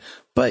point.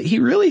 But he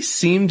really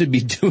seemed to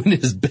be doing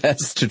his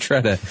best to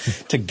try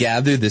to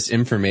gather this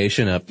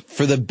information up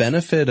for the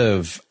benefit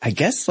of, I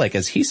guess, like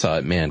as he saw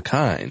it,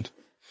 mankind.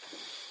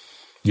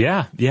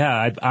 Yeah.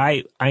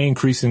 I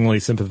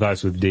increasingly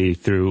sympathize with Dee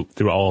through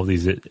all of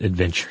these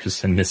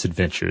adventures and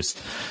misadventures.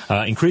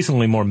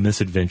 Increasingly more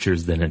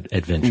misadventures than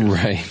adventures.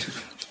 Right.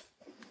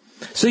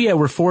 So yeah,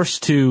 we're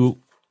forced to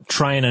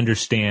try and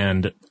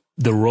understand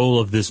the role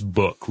of this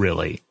book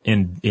really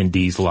in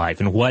Dee's life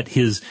and what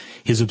his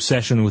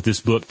obsession with this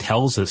book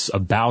tells us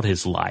about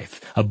his life.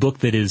 A book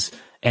that is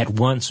at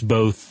once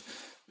both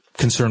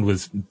concerned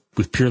with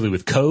purely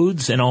with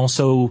codes and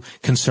also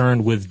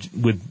concerned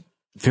with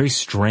very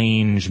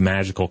strange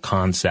magical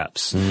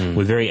concepts,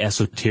 with very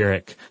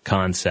esoteric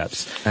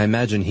concepts. I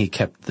imagine he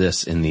kept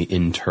this in the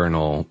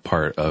internal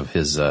part of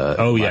his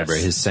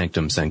library, his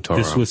sanctum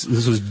sanctorum.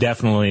 This was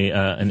definitely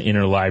an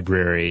inner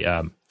library.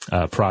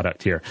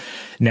 product here.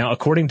 Now,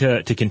 according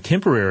to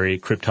contemporary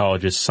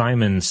cryptologist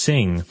Simon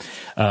Singh,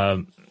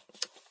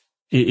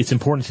 it's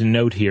important to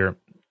note here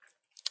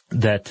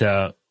that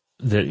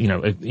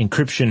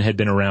encryption had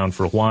been around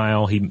for a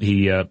while.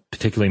 He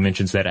particularly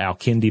mentions that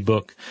Al-Kindi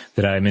book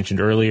that I mentioned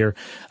earlier.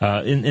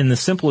 In the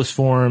simplest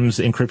forms,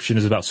 encryption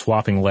is about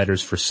swapping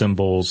letters for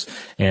symbols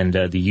and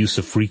the use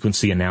of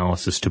frequency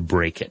analysis to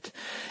break it.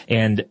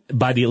 And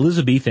by the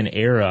Elizabethan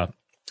era,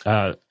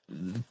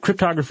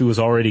 cryptography was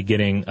already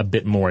getting a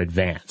bit more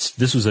advanced.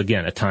 This was,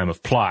 again, a time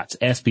of plots,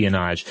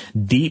 espionage,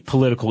 deep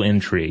political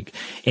intrigue,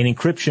 and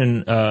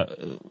encryption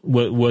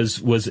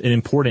was an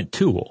important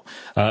tool.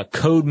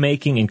 Code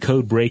making and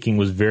code breaking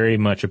was very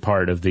much a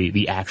part of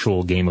the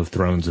actual Game of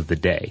Thrones of the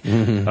day.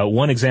 Mm-hmm.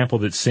 One example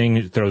that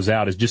Singh throws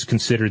out is just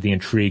consider the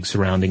intrigue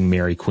surrounding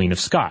Mary, Queen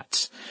of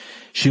Scots.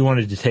 She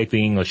wanted to take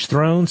the English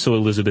throne, so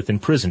Elizabeth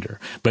imprisoned her.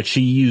 But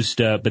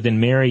then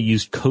Mary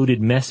used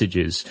coded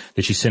messages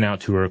that she sent out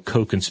to her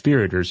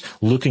co-conspirators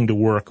looking to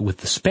work with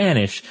the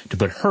Spanish to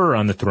put her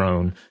on the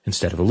throne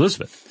instead of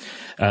Elizabeth.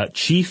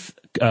 Chief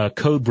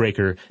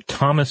codebreaker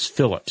Thomas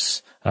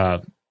Phillips,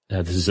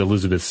 this is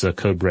Elizabeth's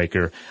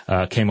codebreaker,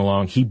 came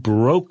along. He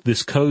broke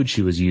this code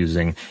she was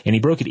using, and he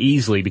broke it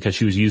easily because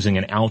she was using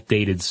an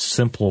outdated,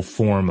 simple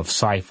form of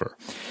cipher.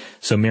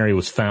 So Mary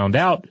was found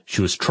out,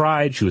 she was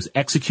tried, she was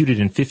executed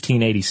in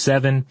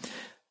 1587.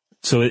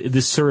 So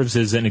this serves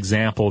as an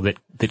example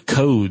that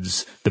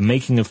codes, the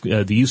making of,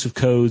 the use of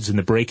codes and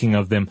the breaking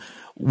of them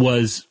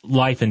was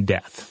life and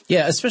death.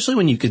 Yeah, especially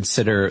when you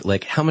consider,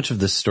 like, how much of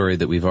this story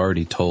that we've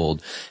already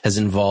told has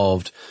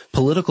involved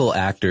political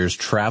actors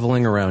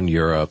traveling around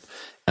Europe,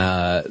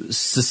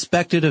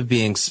 suspected of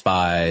being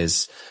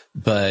spies,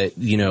 but,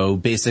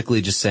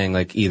 basically just saying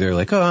either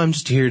oh, I'm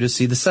just here to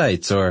see the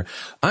sights, or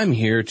I'm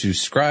here to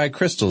scry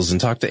crystals and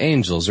talk to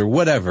angels, or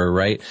whatever,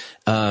 right?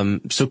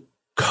 So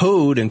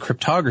code and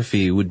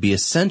cryptography would be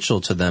essential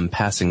to them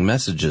passing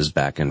messages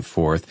back and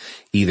forth,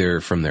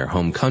 either from their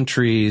home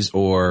countries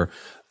or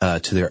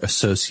to their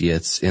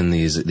associates in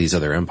these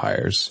other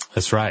empires.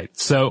 That's right.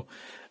 So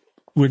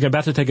we're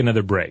about to take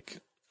another break.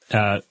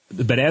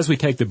 But as we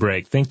take the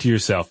break, think to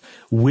yourself,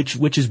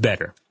 which is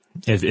better?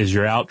 As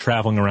you're out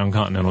traveling around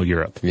continental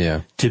Europe,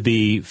 to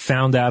be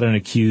found out and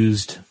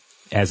accused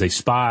as a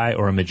spy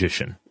or a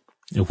magician,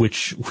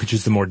 which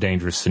is the more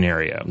dangerous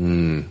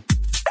scenario?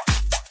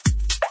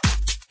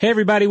 Hey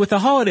everybody, with the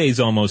holidays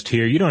almost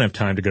here, you don't have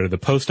time to go to the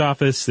post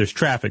office. There's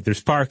traffic, there's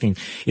parking.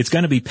 It's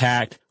going to be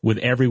packed with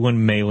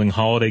everyone mailing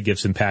holiday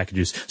gifts and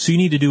packages. So you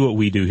need to do what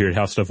we do here at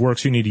How Stuff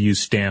Works. You need to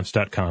use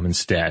Stamps.com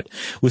instead.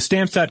 With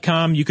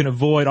Stamps.com, you can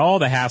avoid all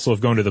the hassle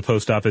of going to the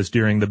post office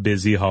during the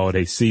busy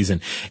holiday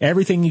season.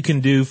 Everything you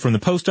can do from the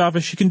post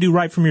office, you can do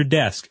right from your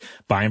desk.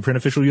 Buy and print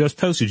official U.S.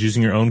 postage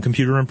using your own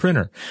computer and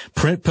printer.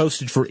 Print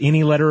postage for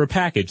any letter or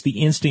package the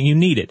instant you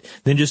need it.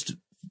 Then just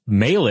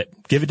mail it.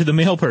 Give it to the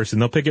mail person.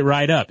 They'll pick it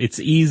right up. It's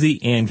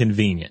easy and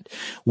convenient.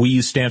 We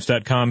use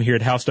Stamps.com here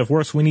at How Stuff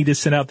Works. We need to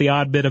send out the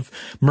odd bit of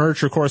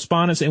merch or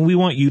correspondence, and we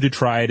want you to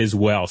try it as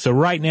well. So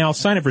right now,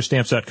 sign up for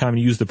Stamps.com and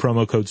use the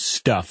promo code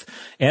STUFF,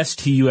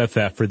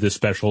 S-T-U-F-F, for this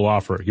special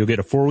offer. You'll get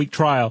a 4-week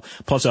trial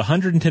plus a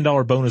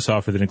 $110 bonus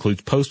offer that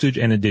includes postage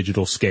and a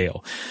digital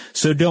scale.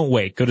 So don't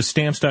wait. Go to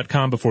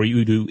Stamps.com before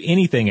you do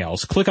anything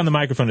else. Click on the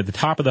microphone at the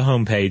top of the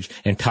homepage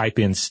and type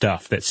in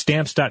STUFF. That's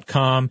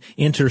Stamps.com,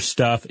 enter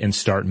STUFF, and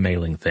start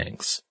mailing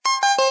things.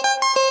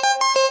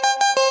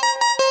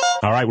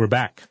 All right, we're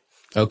back.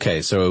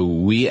 Okay, so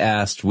we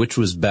asked which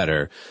was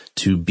better,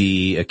 to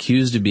be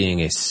accused of being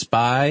a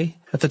spy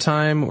at the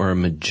time or a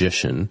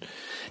magician.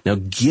 Now,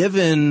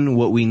 given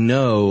what we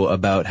know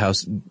about how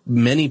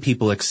many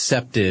people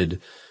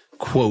accepted,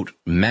 quote,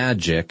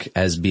 magic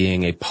as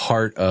being a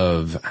part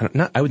of,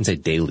 I wouldn't say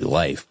daily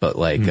life, but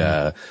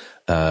the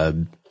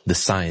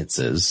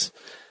sciences,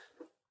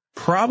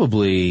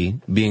 probably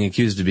being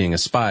accused of being a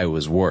spy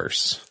was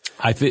worse.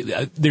 I think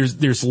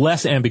there's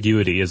less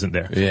ambiguity, isn't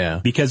there?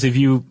 Yeah. Because can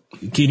you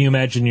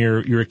imagine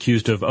you're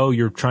accused of,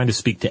 you're trying to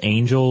speak to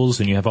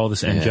angels and you have all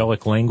this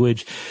angelic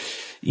language.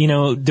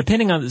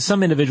 Depending on,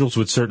 some individuals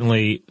would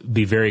certainly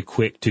be very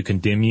quick to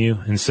condemn you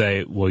and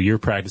say, well, you're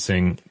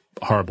practicing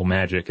horrible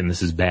magic and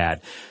this is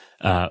bad.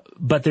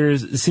 But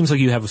it seems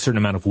like you have a certain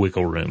amount of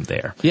wiggle room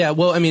there. Yeah,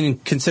 well, I mean,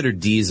 consider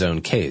Dee's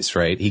own case,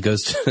 right? He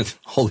goes to the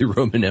Holy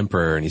Roman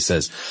Emperor and he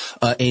says,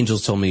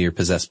 angels told me you're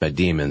possessed by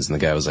demons. And the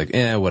guy was like,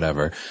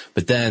 whatever.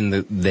 But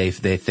then they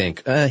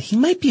think, he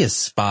might be a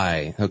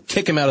spy. He'll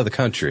kick him out of the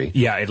country.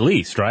 Yeah, at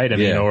least, right? I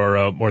mean,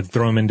 or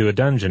throw him into a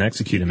dungeon,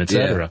 execute him,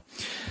 etc.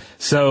 Yeah.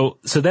 So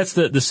that's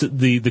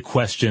the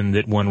question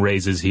that one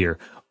raises here.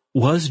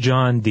 Was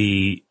John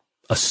Dee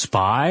a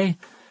spy?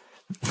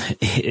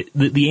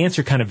 The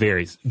answer kind of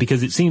varies,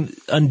 because it seems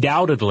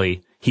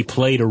undoubtedly he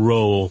played a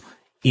role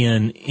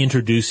in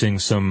introducing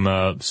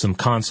some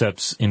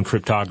concepts in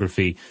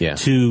cryptography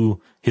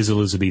to his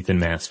Elizabethan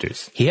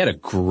masters. He had a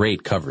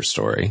great cover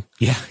story.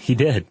 Yeah, he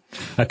did.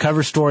 A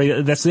cover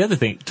story, that's the other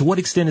thing. To what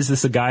extent is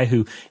this a guy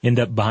who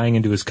ended up buying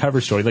into his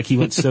cover story? Like, he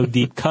went so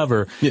deep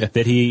cover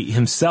that he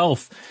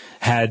himself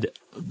had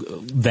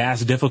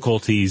vast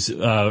difficulties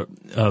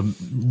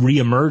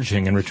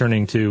re-emerging and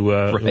returning to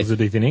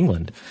Elizabethan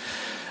England.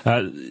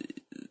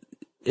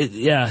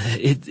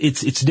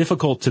 It's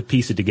difficult to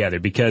piece it together,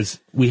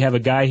 because we have a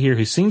guy here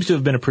who seems to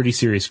have been a pretty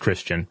serious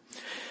Christian,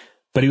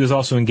 but he was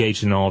also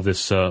engaged in all of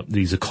this,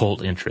 these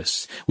occult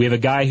interests. We have a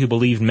guy who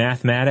believed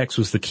mathematics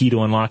was the key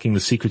to unlocking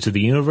the secrets of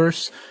the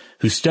universe,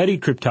 who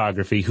studied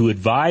cryptography, who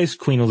advised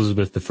Queen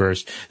Elizabeth I,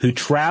 who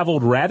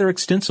traveled rather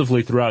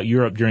extensively throughout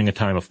Europe during a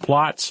time of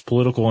plots,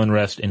 political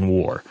unrest, and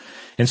war.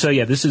 And so,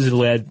 this has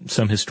led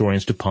some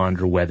historians to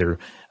ponder whether,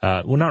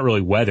 not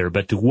really whether,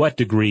 but to what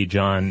degree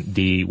John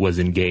Dee was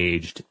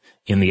engaged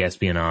in the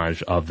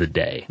espionage of the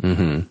day.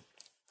 Mm-hmm.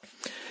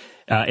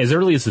 As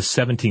early as the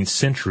 17th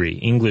century,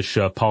 English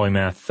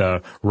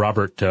polymath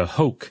Robert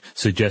Hoke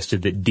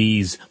suggested that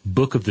Dee's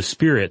Book of the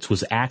Spirits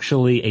was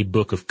actually a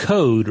book of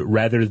code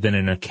rather than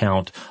an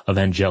account of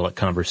angelic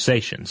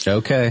conversations.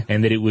 Okay.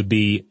 And that it would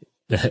be,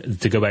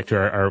 to go back to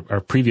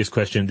our previous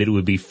question, that it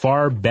would be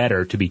far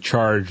better to be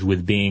charged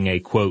with being a,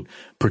 quote,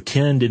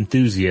 pretend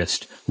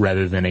enthusiast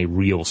rather than a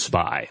real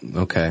spy.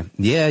 Okay.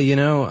 Yeah,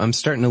 I'm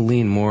starting to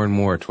lean more and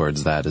more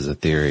towards that as a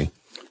theory.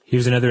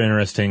 Here's another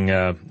interesting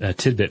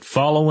tidbit.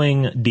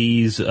 Following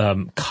Dee's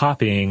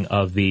copying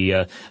of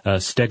the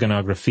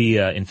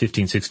Steganographia in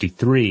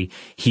 1563,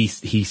 he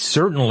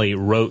certainly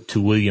wrote to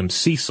William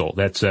Cecil,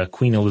 that's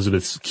Queen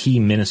Elizabeth's key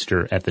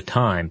minister at the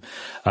time,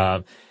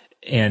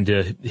 and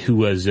who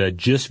was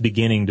just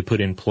beginning to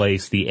put in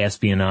place the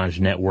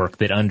espionage network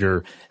that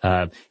under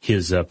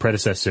his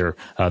predecessor,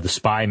 the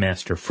spy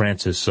master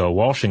Francis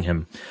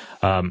Walsingham,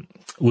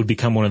 would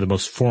become one of the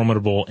most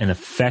formidable and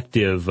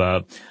effective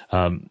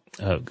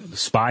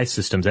spy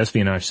systems,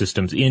 espionage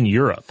systems in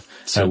Europe.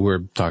 So we're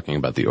talking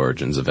about the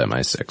origins of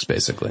MI6,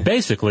 basically.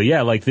 Basically,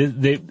 yeah. Like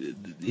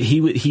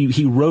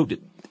he wrote.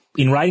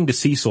 In writing to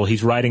Cecil,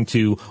 he's writing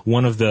to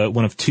one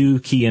of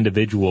two key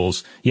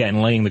individuals, and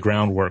laying the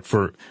groundwork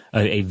for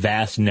a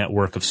vast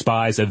network of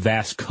spies, a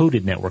vast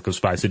coded network of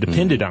spies that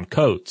depended on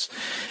codes.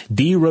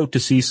 Dee wrote to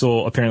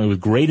Cecil apparently with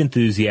great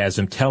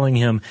enthusiasm, telling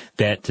him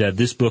that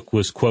this book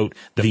was, quote,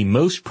 the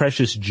most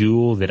precious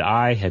jewel that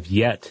I have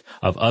yet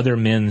of other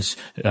men's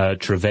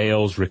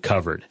travails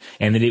recovered,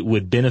 and that it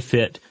would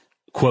benefit,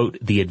 quote,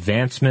 the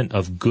advancement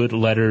of good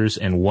letters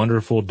and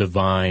wonderful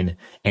divine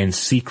and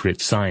secret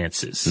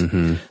sciences.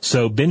 Mm-hmm.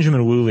 So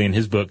Benjamin Woolley in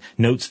his book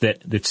notes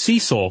that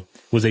Cecil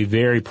was a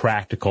very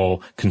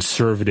practical,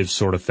 conservative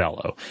sort of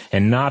fellow,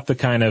 and not the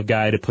kind of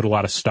guy to put a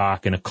lot of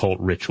stock in occult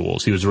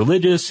rituals. He was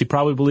religious. He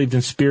probably believed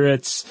in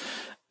spirits,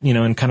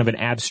 in kind of an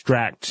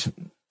abstract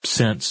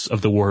sense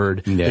of the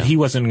word, but he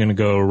wasn't going to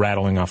go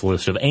rattling off a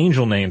list of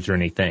angel names or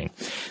anything.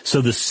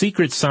 So the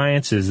secret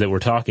sciences that we're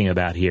talking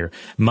about here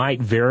might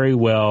very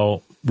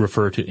well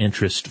refer to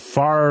interest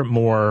far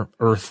more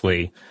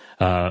earthly,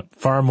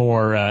 far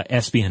more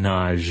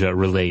espionage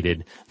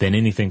related than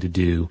anything to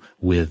do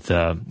with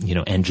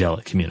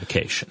angelic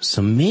communication.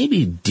 So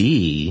maybe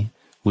Dee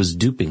was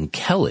duping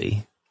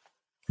Kelly.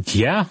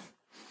 Yeah.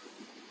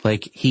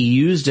 Like, he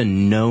used a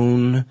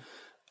known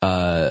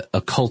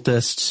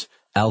occultist,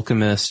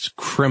 alchemist,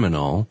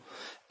 criminal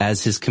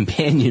as his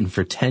companion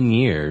for 10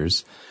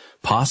 years,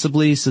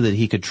 possibly so that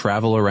he could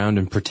travel around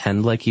and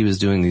pretend like he was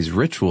doing these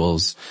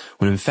rituals,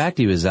 when in fact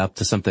he was up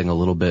to something a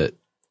little bit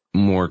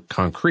more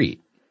concrete.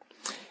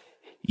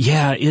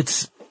 Yeah,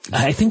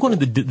 I think one of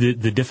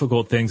the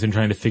difficult things in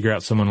trying to figure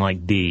out someone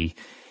like Dee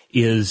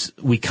is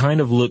we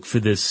kind of look for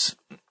this,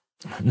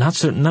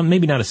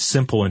 maybe not a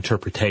simple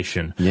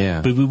interpretation,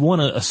 but we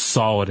want a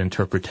solid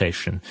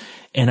interpretation.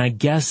 And I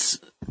guess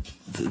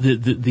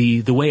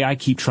the way I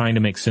keep trying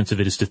to make sense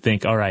of it is to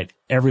think, all right,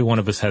 every one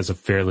of us has a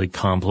fairly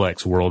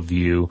complex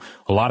worldview,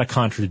 a lot of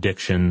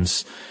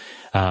contradictions,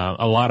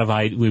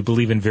 we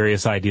believe in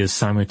various ideas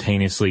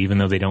simultaneously, even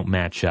though they don't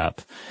match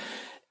up.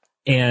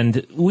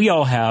 And we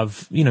all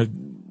have,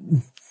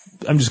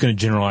 I'm just going to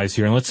generalize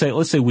here, and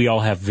let's say we all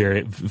have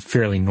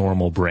fairly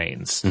normal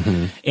brains.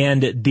 Mm-hmm.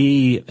 And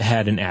Dee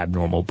had an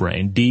abnormal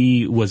brain.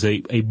 Dee was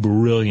a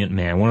brilliant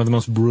man, one of the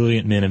most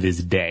brilliant men of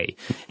his day.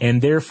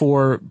 And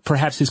therefore,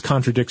 perhaps his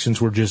contradictions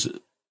were just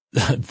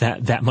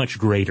that much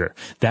greater,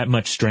 that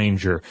much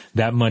stranger,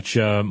 that much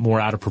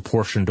more out of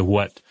proportion to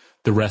what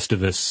the rest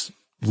of us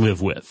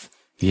live with.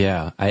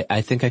 Yeah,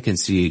 I think I can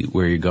see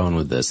where you're going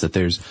with this, that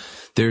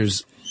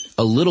there's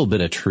a little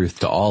bit of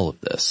truth to all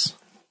of this.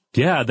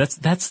 Yeah,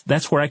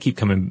 that's where I keep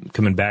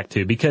coming back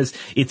to, because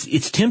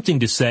it's tempting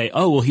to say,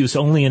 oh, well, he was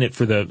only in it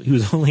for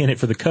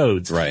the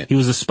codes. Right. He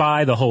was a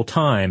spy the whole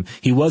time.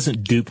 He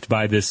wasn't duped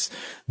by this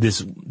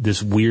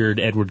weird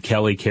Edward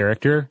Kelly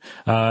character.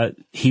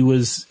 He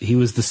was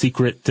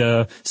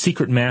the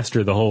secret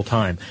master the whole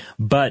time.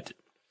 But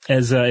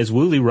as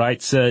Woolley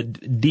writes,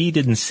 Dee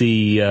didn't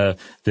see the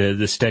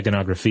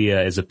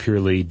Steganographia as a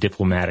purely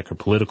diplomatic or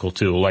political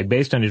tool. Like,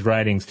 based on his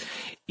writings,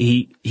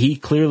 he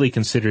clearly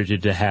considered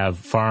it to have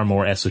far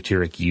more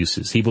esoteric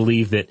uses. He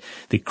believed that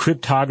the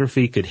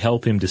cryptography could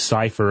help him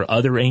decipher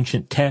other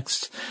ancient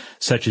texts,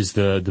 such as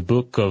the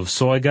Book of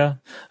Soiga,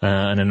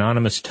 an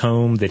anonymous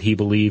tome that he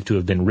believed to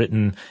have been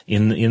written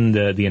in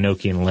the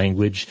Enochian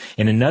language.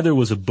 And another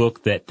was a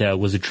book that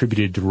was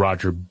attributed to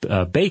Roger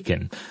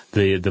Bacon,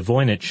 the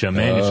Voynich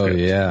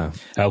manuscript,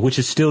 which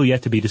is still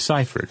yet to be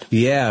deciphered.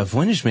 Yeah,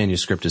 Voynich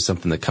manuscript is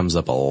something that comes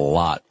up a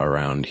lot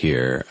around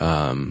here.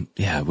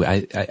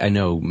 I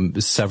know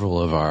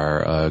several of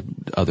our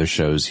other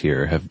shows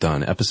here have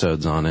done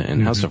episodes on it,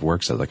 and How Stuff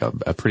Works has like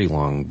a pretty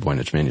long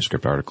Voynich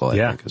manuscript article, I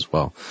think, as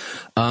well.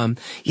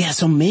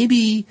 So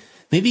maybe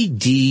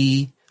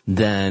D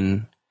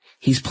then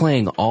he's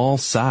playing all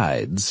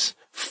sides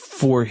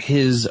for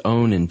his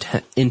own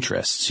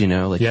interests, you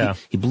know, like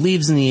he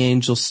believes in the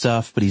angel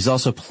stuff, but he's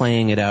also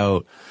playing it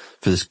out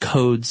for this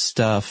code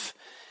stuff.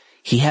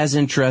 He has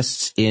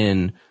interests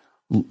in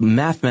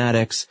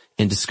mathematics,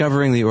 in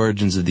discovering the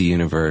origins of the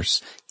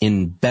universe,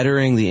 in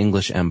bettering the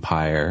English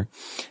Empire,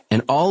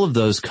 and all of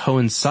those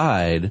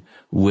coincide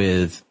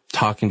with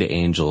talking to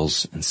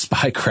angels and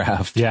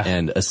spycraft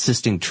and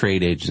assisting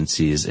trade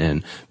agencies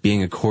and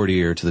being a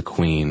courtier to the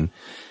queen.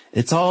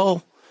 It's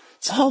all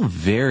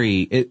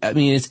very,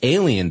 it's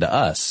alien to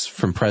us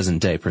from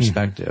present day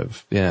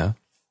perspective. Yeah.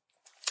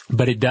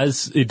 But it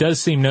does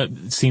seem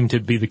to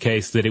be the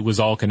case that it was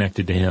all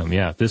connected to him.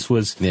 Yeah. This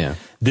was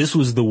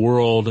the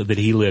world that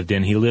he lived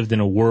in. He lived in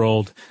a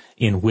world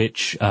in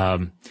which,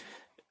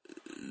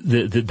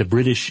 the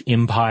British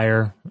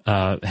Empire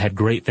had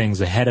great things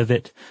ahead of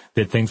it,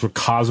 that things were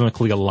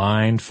cosmically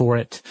aligned for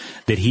it,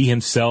 that he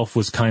himself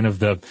was kind of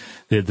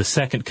the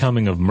second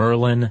coming of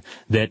Merlin,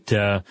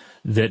 that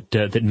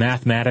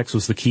mathematics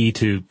was the key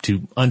to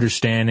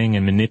understanding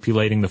and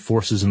manipulating the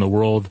forces in the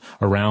world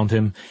around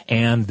him,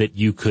 and that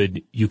you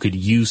could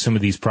use some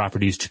of these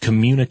properties to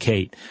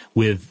communicate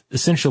with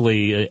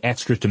essentially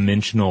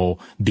extra-dimensional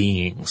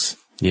beings.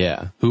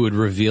 Yeah, who would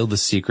reveal the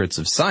secrets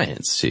of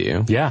science to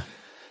you. Yeah.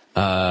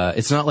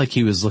 It's not like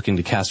he was looking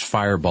to cast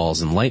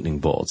fireballs and lightning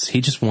bolts.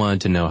 He just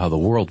wanted to know how the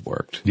world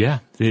worked. Yeah,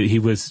 he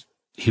was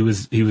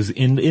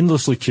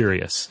endlessly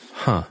curious.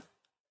 Huh.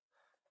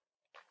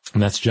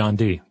 And that's John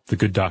Dee, the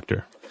good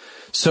doctor.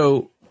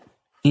 So,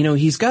 you know,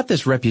 he's got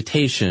this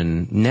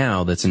reputation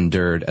now that's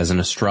endured as an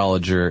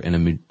astrologer and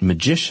a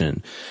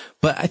magician.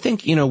 But I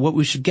think, you know, what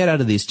we should get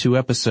out of these two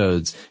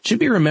episodes should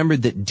be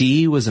remembered that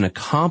Dee was an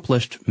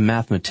accomplished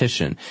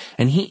mathematician,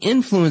 and he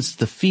influenced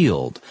the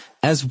field,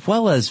 as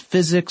well as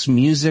physics,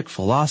 music,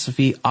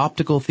 philosophy,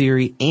 optical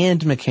theory,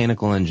 and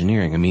mechanical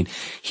engineering. I mean,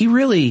 he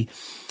really,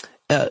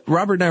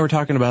 Robert and I were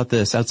talking about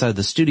this outside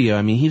the studio.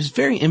 I mean, he was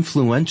very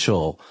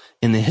influential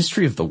in the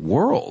history of the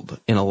world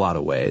in a lot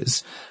of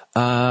ways.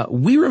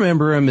 We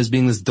remember him as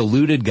being this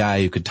deluded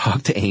guy who could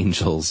talk to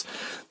angels,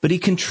 but he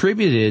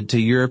contributed to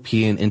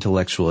European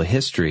intellectual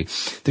history.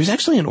 There's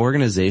actually an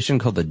organization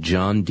called the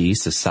John Dee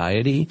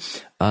Society,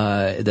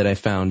 that I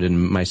found in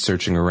my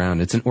searching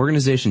around. It's an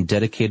organization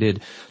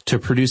dedicated to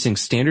producing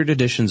standard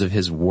editions of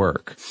his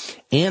work,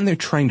 and they're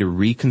trying to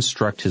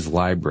reconstruct his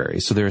library.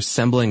 So they're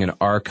assembling an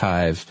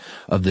archive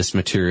of this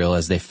material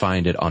as they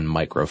find it on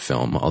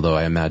microfilm, although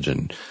I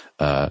imagine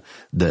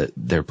that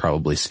they're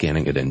probably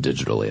scanning it in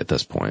digitally at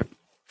this point.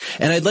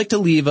 And I'd like to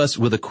leave us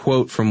with a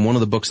quote from one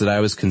of the books that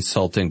I was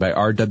consulting by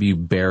R.W.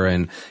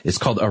 Barron. It's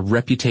called A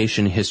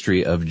Reputation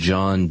History of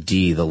John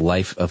Dee, the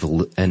Life of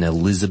an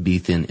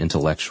Elizabethan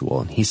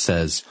Intellectual. And he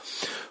says,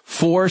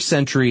 4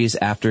 centuries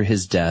after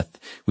his death,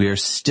 we are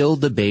still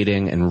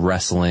debating and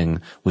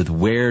wrestling with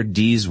where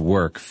Dee's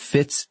work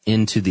fits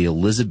into the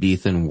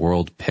Elizabethan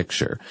world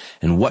picture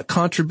and what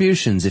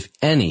contributions, if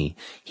any,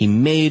 he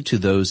made to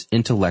those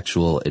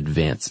intellectual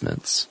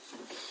advancements.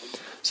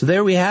 So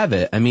there we have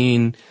it. I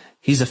mean,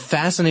 he's a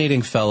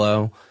fascinating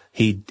fellow.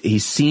 He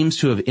seems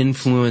to have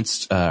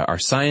influenced our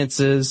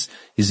sciences.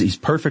 He's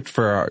perfect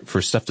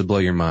for stuff to blow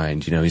your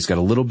mind. You know, he's got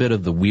a little bit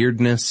of the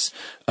weirdness,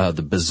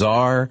 the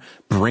bizarre,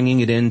 bringing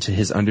it into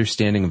his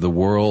understanding of the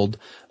world,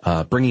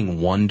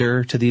 bringing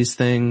wonder to these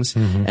things,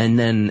 and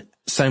then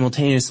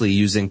simultaneously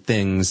using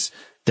things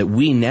that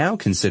we now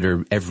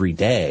consider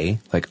everyday,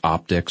 like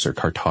optics or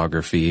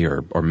cartography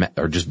or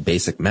just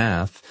basic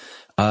math,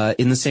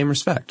 in the same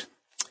respect.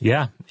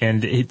 Yeah,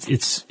 and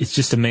it's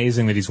just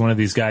amazing that he's one of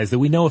these guys that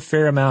we know a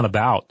fair amount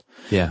about.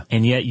 Yeah.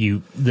 And yet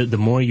the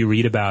more you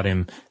read about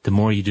him, the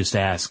more you just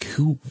ask,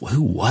 who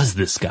was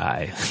this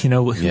guy? You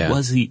know, who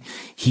was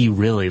he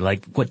really?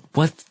 Like, what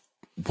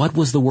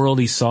was the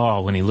world he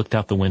saw when he looked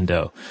out the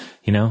window?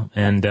 You know,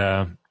 and,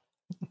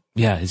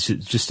 yeah, it's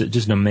just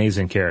an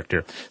amazing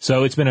character.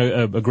 So it's been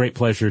a great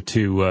pleasure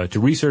to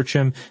research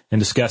him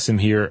and discuss him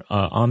here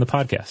on the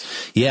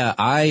podcast. Yeah,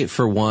 I,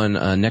 for one,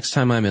 next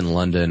time I'm in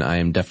London, I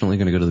am definitely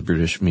going to go to the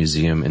British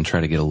Museum and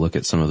try to get a look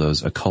at some of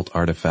those occult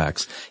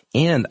artifacts.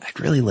 And I'd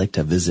really like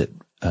to visit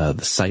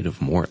the site of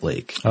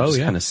Mortlake. Just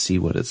kind of see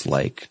what it's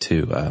like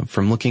to,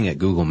 from looking at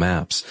Google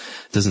Maps,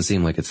 it doesn't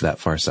seem like it's that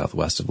far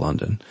southwest of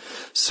London.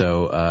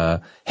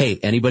 So, hey,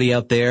 anybody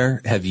out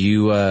there, have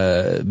you,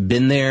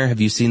 been there?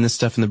 Have you seen this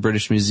stuff in the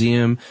British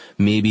Museum?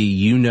 Maybe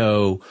you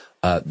know,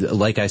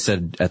 like I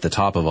said at the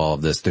top of all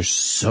of this, there's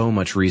so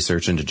much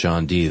research into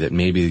John Dee that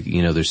maybe,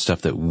 there's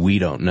stuff that we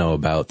don't know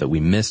about that we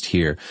missed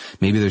here.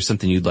 Maybe there's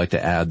something you'd like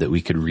to add that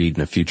we could read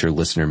in a future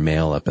listener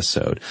mail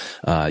episode.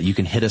 You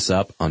can hit us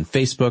up on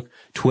Facebook,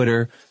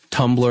 Twitter,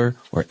 Tumblr,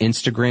 or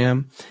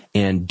Instagram.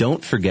 And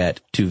don't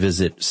forget to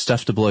visit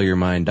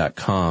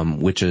StuffToBlowYourMind.com,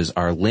 which is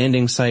our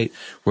landing site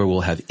where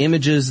we'll have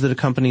images that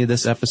accompany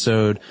this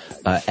episode,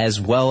 as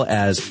well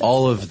as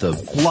all of the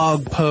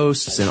blog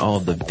posts and all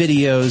of the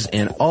videos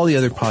and all the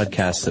other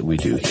podcasts that we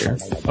do here.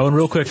 Oh, and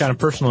real quick, on a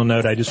personal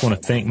note, I just want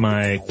to thank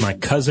my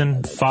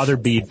cousin, Father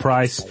Bede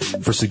Price,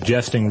 for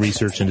suggesting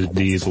research into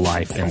Dee's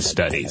life and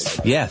studies.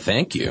 Yeah,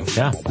 thank you.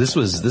 Yeah. This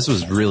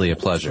was really a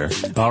pleasure.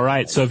 All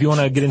right, so if you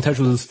want to get in touch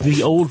with us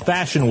the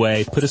old-fashioned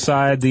way, put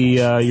aside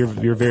the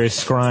your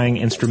various scrying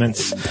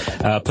instruments,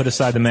 put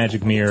aside the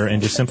magic mirror,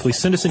 and just simply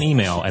send us an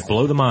email at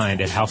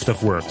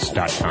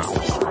blowthemind@howstuffworks.com.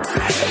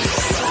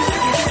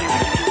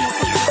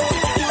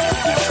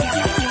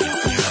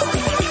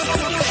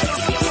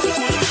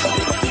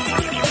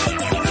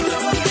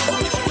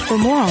 For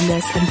more on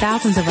this and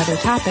thousands of other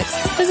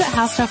topics, visit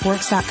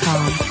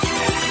howstuffworks.com.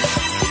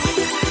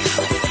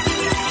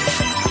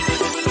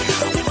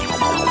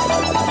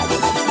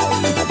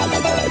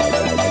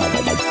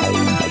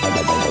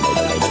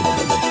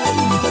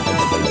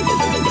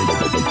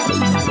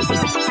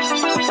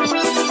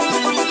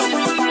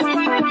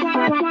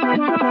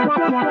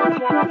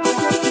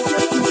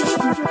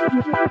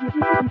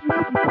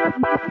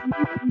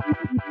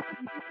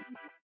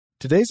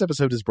 Today's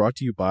episode is brought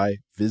to you by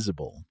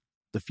Visible.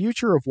 The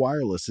future of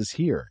wireless is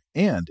here,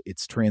 and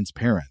it's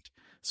transparent.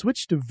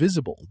 Switch to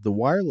Visible, the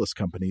wireless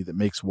company that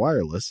makes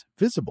wireless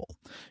visible.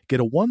 Get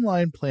a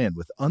one-line plan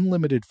with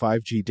unlimited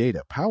 5G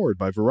data powered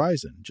by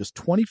Verizon, just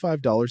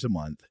 $25 a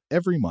month,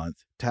 every month,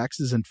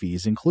 taxes and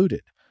fees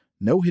included.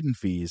 No hidden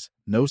fees,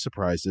 no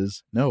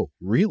surprises, no,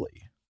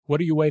 really.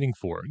 What are you waiting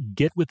for?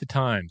 Get with the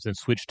times and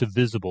switch to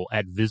Visible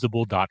at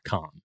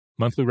Visible.com.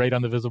 Monthly rate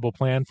on the Visible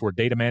plan. For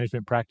data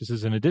management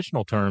practices and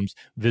additional terms,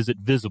 visit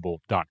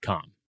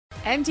Visible.com.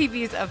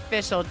 MTV's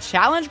official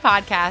Challenge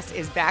podcast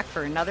is back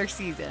for another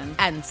season.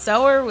 And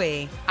so are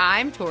we.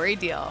 I'm Tori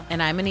Deal.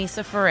 And I'm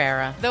Anissa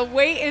Ferreira. The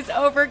wait is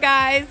over,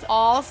 guys.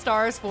 All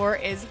Stars 4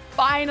 is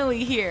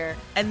finally here.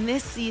 And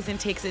this season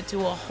takes it to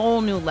a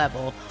whole new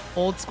level.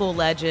 Old school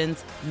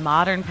legends,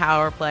 modern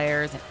power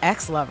players, and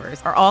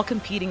ex-lovers are all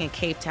competing in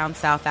Cape Town,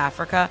 South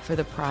Africa for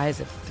the prize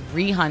of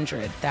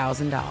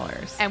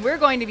 $300,000. And we're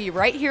going to be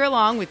right here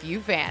along with you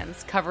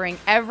fans, covering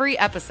every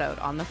episode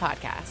on the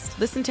podcast.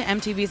 Listen to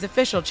MTV's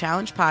official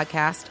Challenge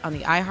podcast on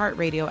the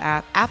iHeartRadio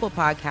app, Apple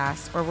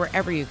Podcasts, or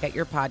wherever you get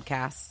your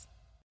podcasts.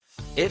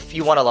 If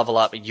you want to level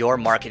up your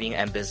marketing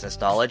and business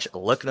knowledge,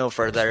 look no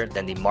further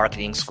than the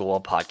Marketing School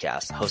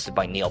podcast, hosted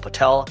by Neil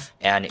Patel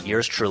and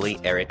yours truly,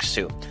 Eric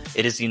Su.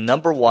 It is the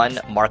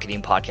 #1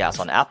 marketing podcast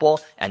on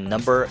Apple and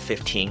number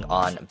 15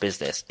 on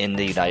business in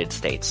the United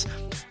States.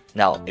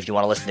 Now, if you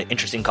want to listen to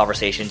interesting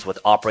conversations with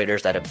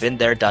operators that have been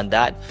there, done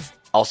that,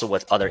 also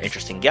with other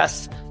interesting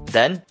guests,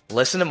 then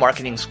listen to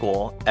Marketing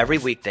School every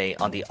weekday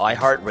on the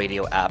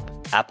iHeartRadio app,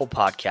 Apple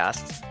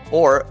Podcasts,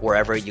 or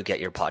wherever you get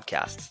your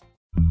podcasts.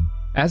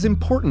 As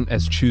important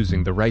as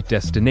choosing the right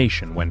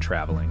destination when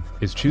traveling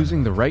is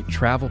choosing the right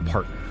travel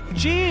partner.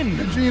 Gene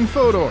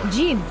Fodor.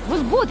 Gene,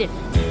 was будет?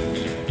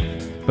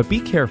 But be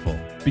careful,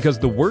 because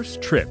the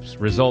worst trips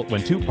result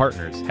when two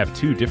partners have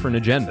two different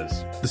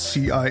agendas. The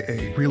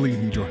CIA really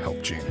need your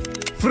help, Gene.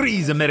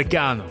 Freeze,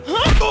 Americano.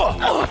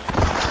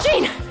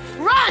 Gene,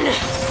 run!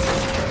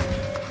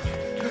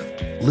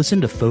 Listen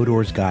to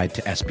Fodor's Guide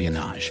to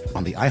Espionage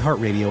on the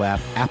iHeartRadio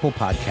app, Apple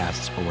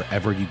Podcasts, or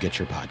wherever you get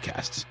your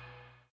podcasts.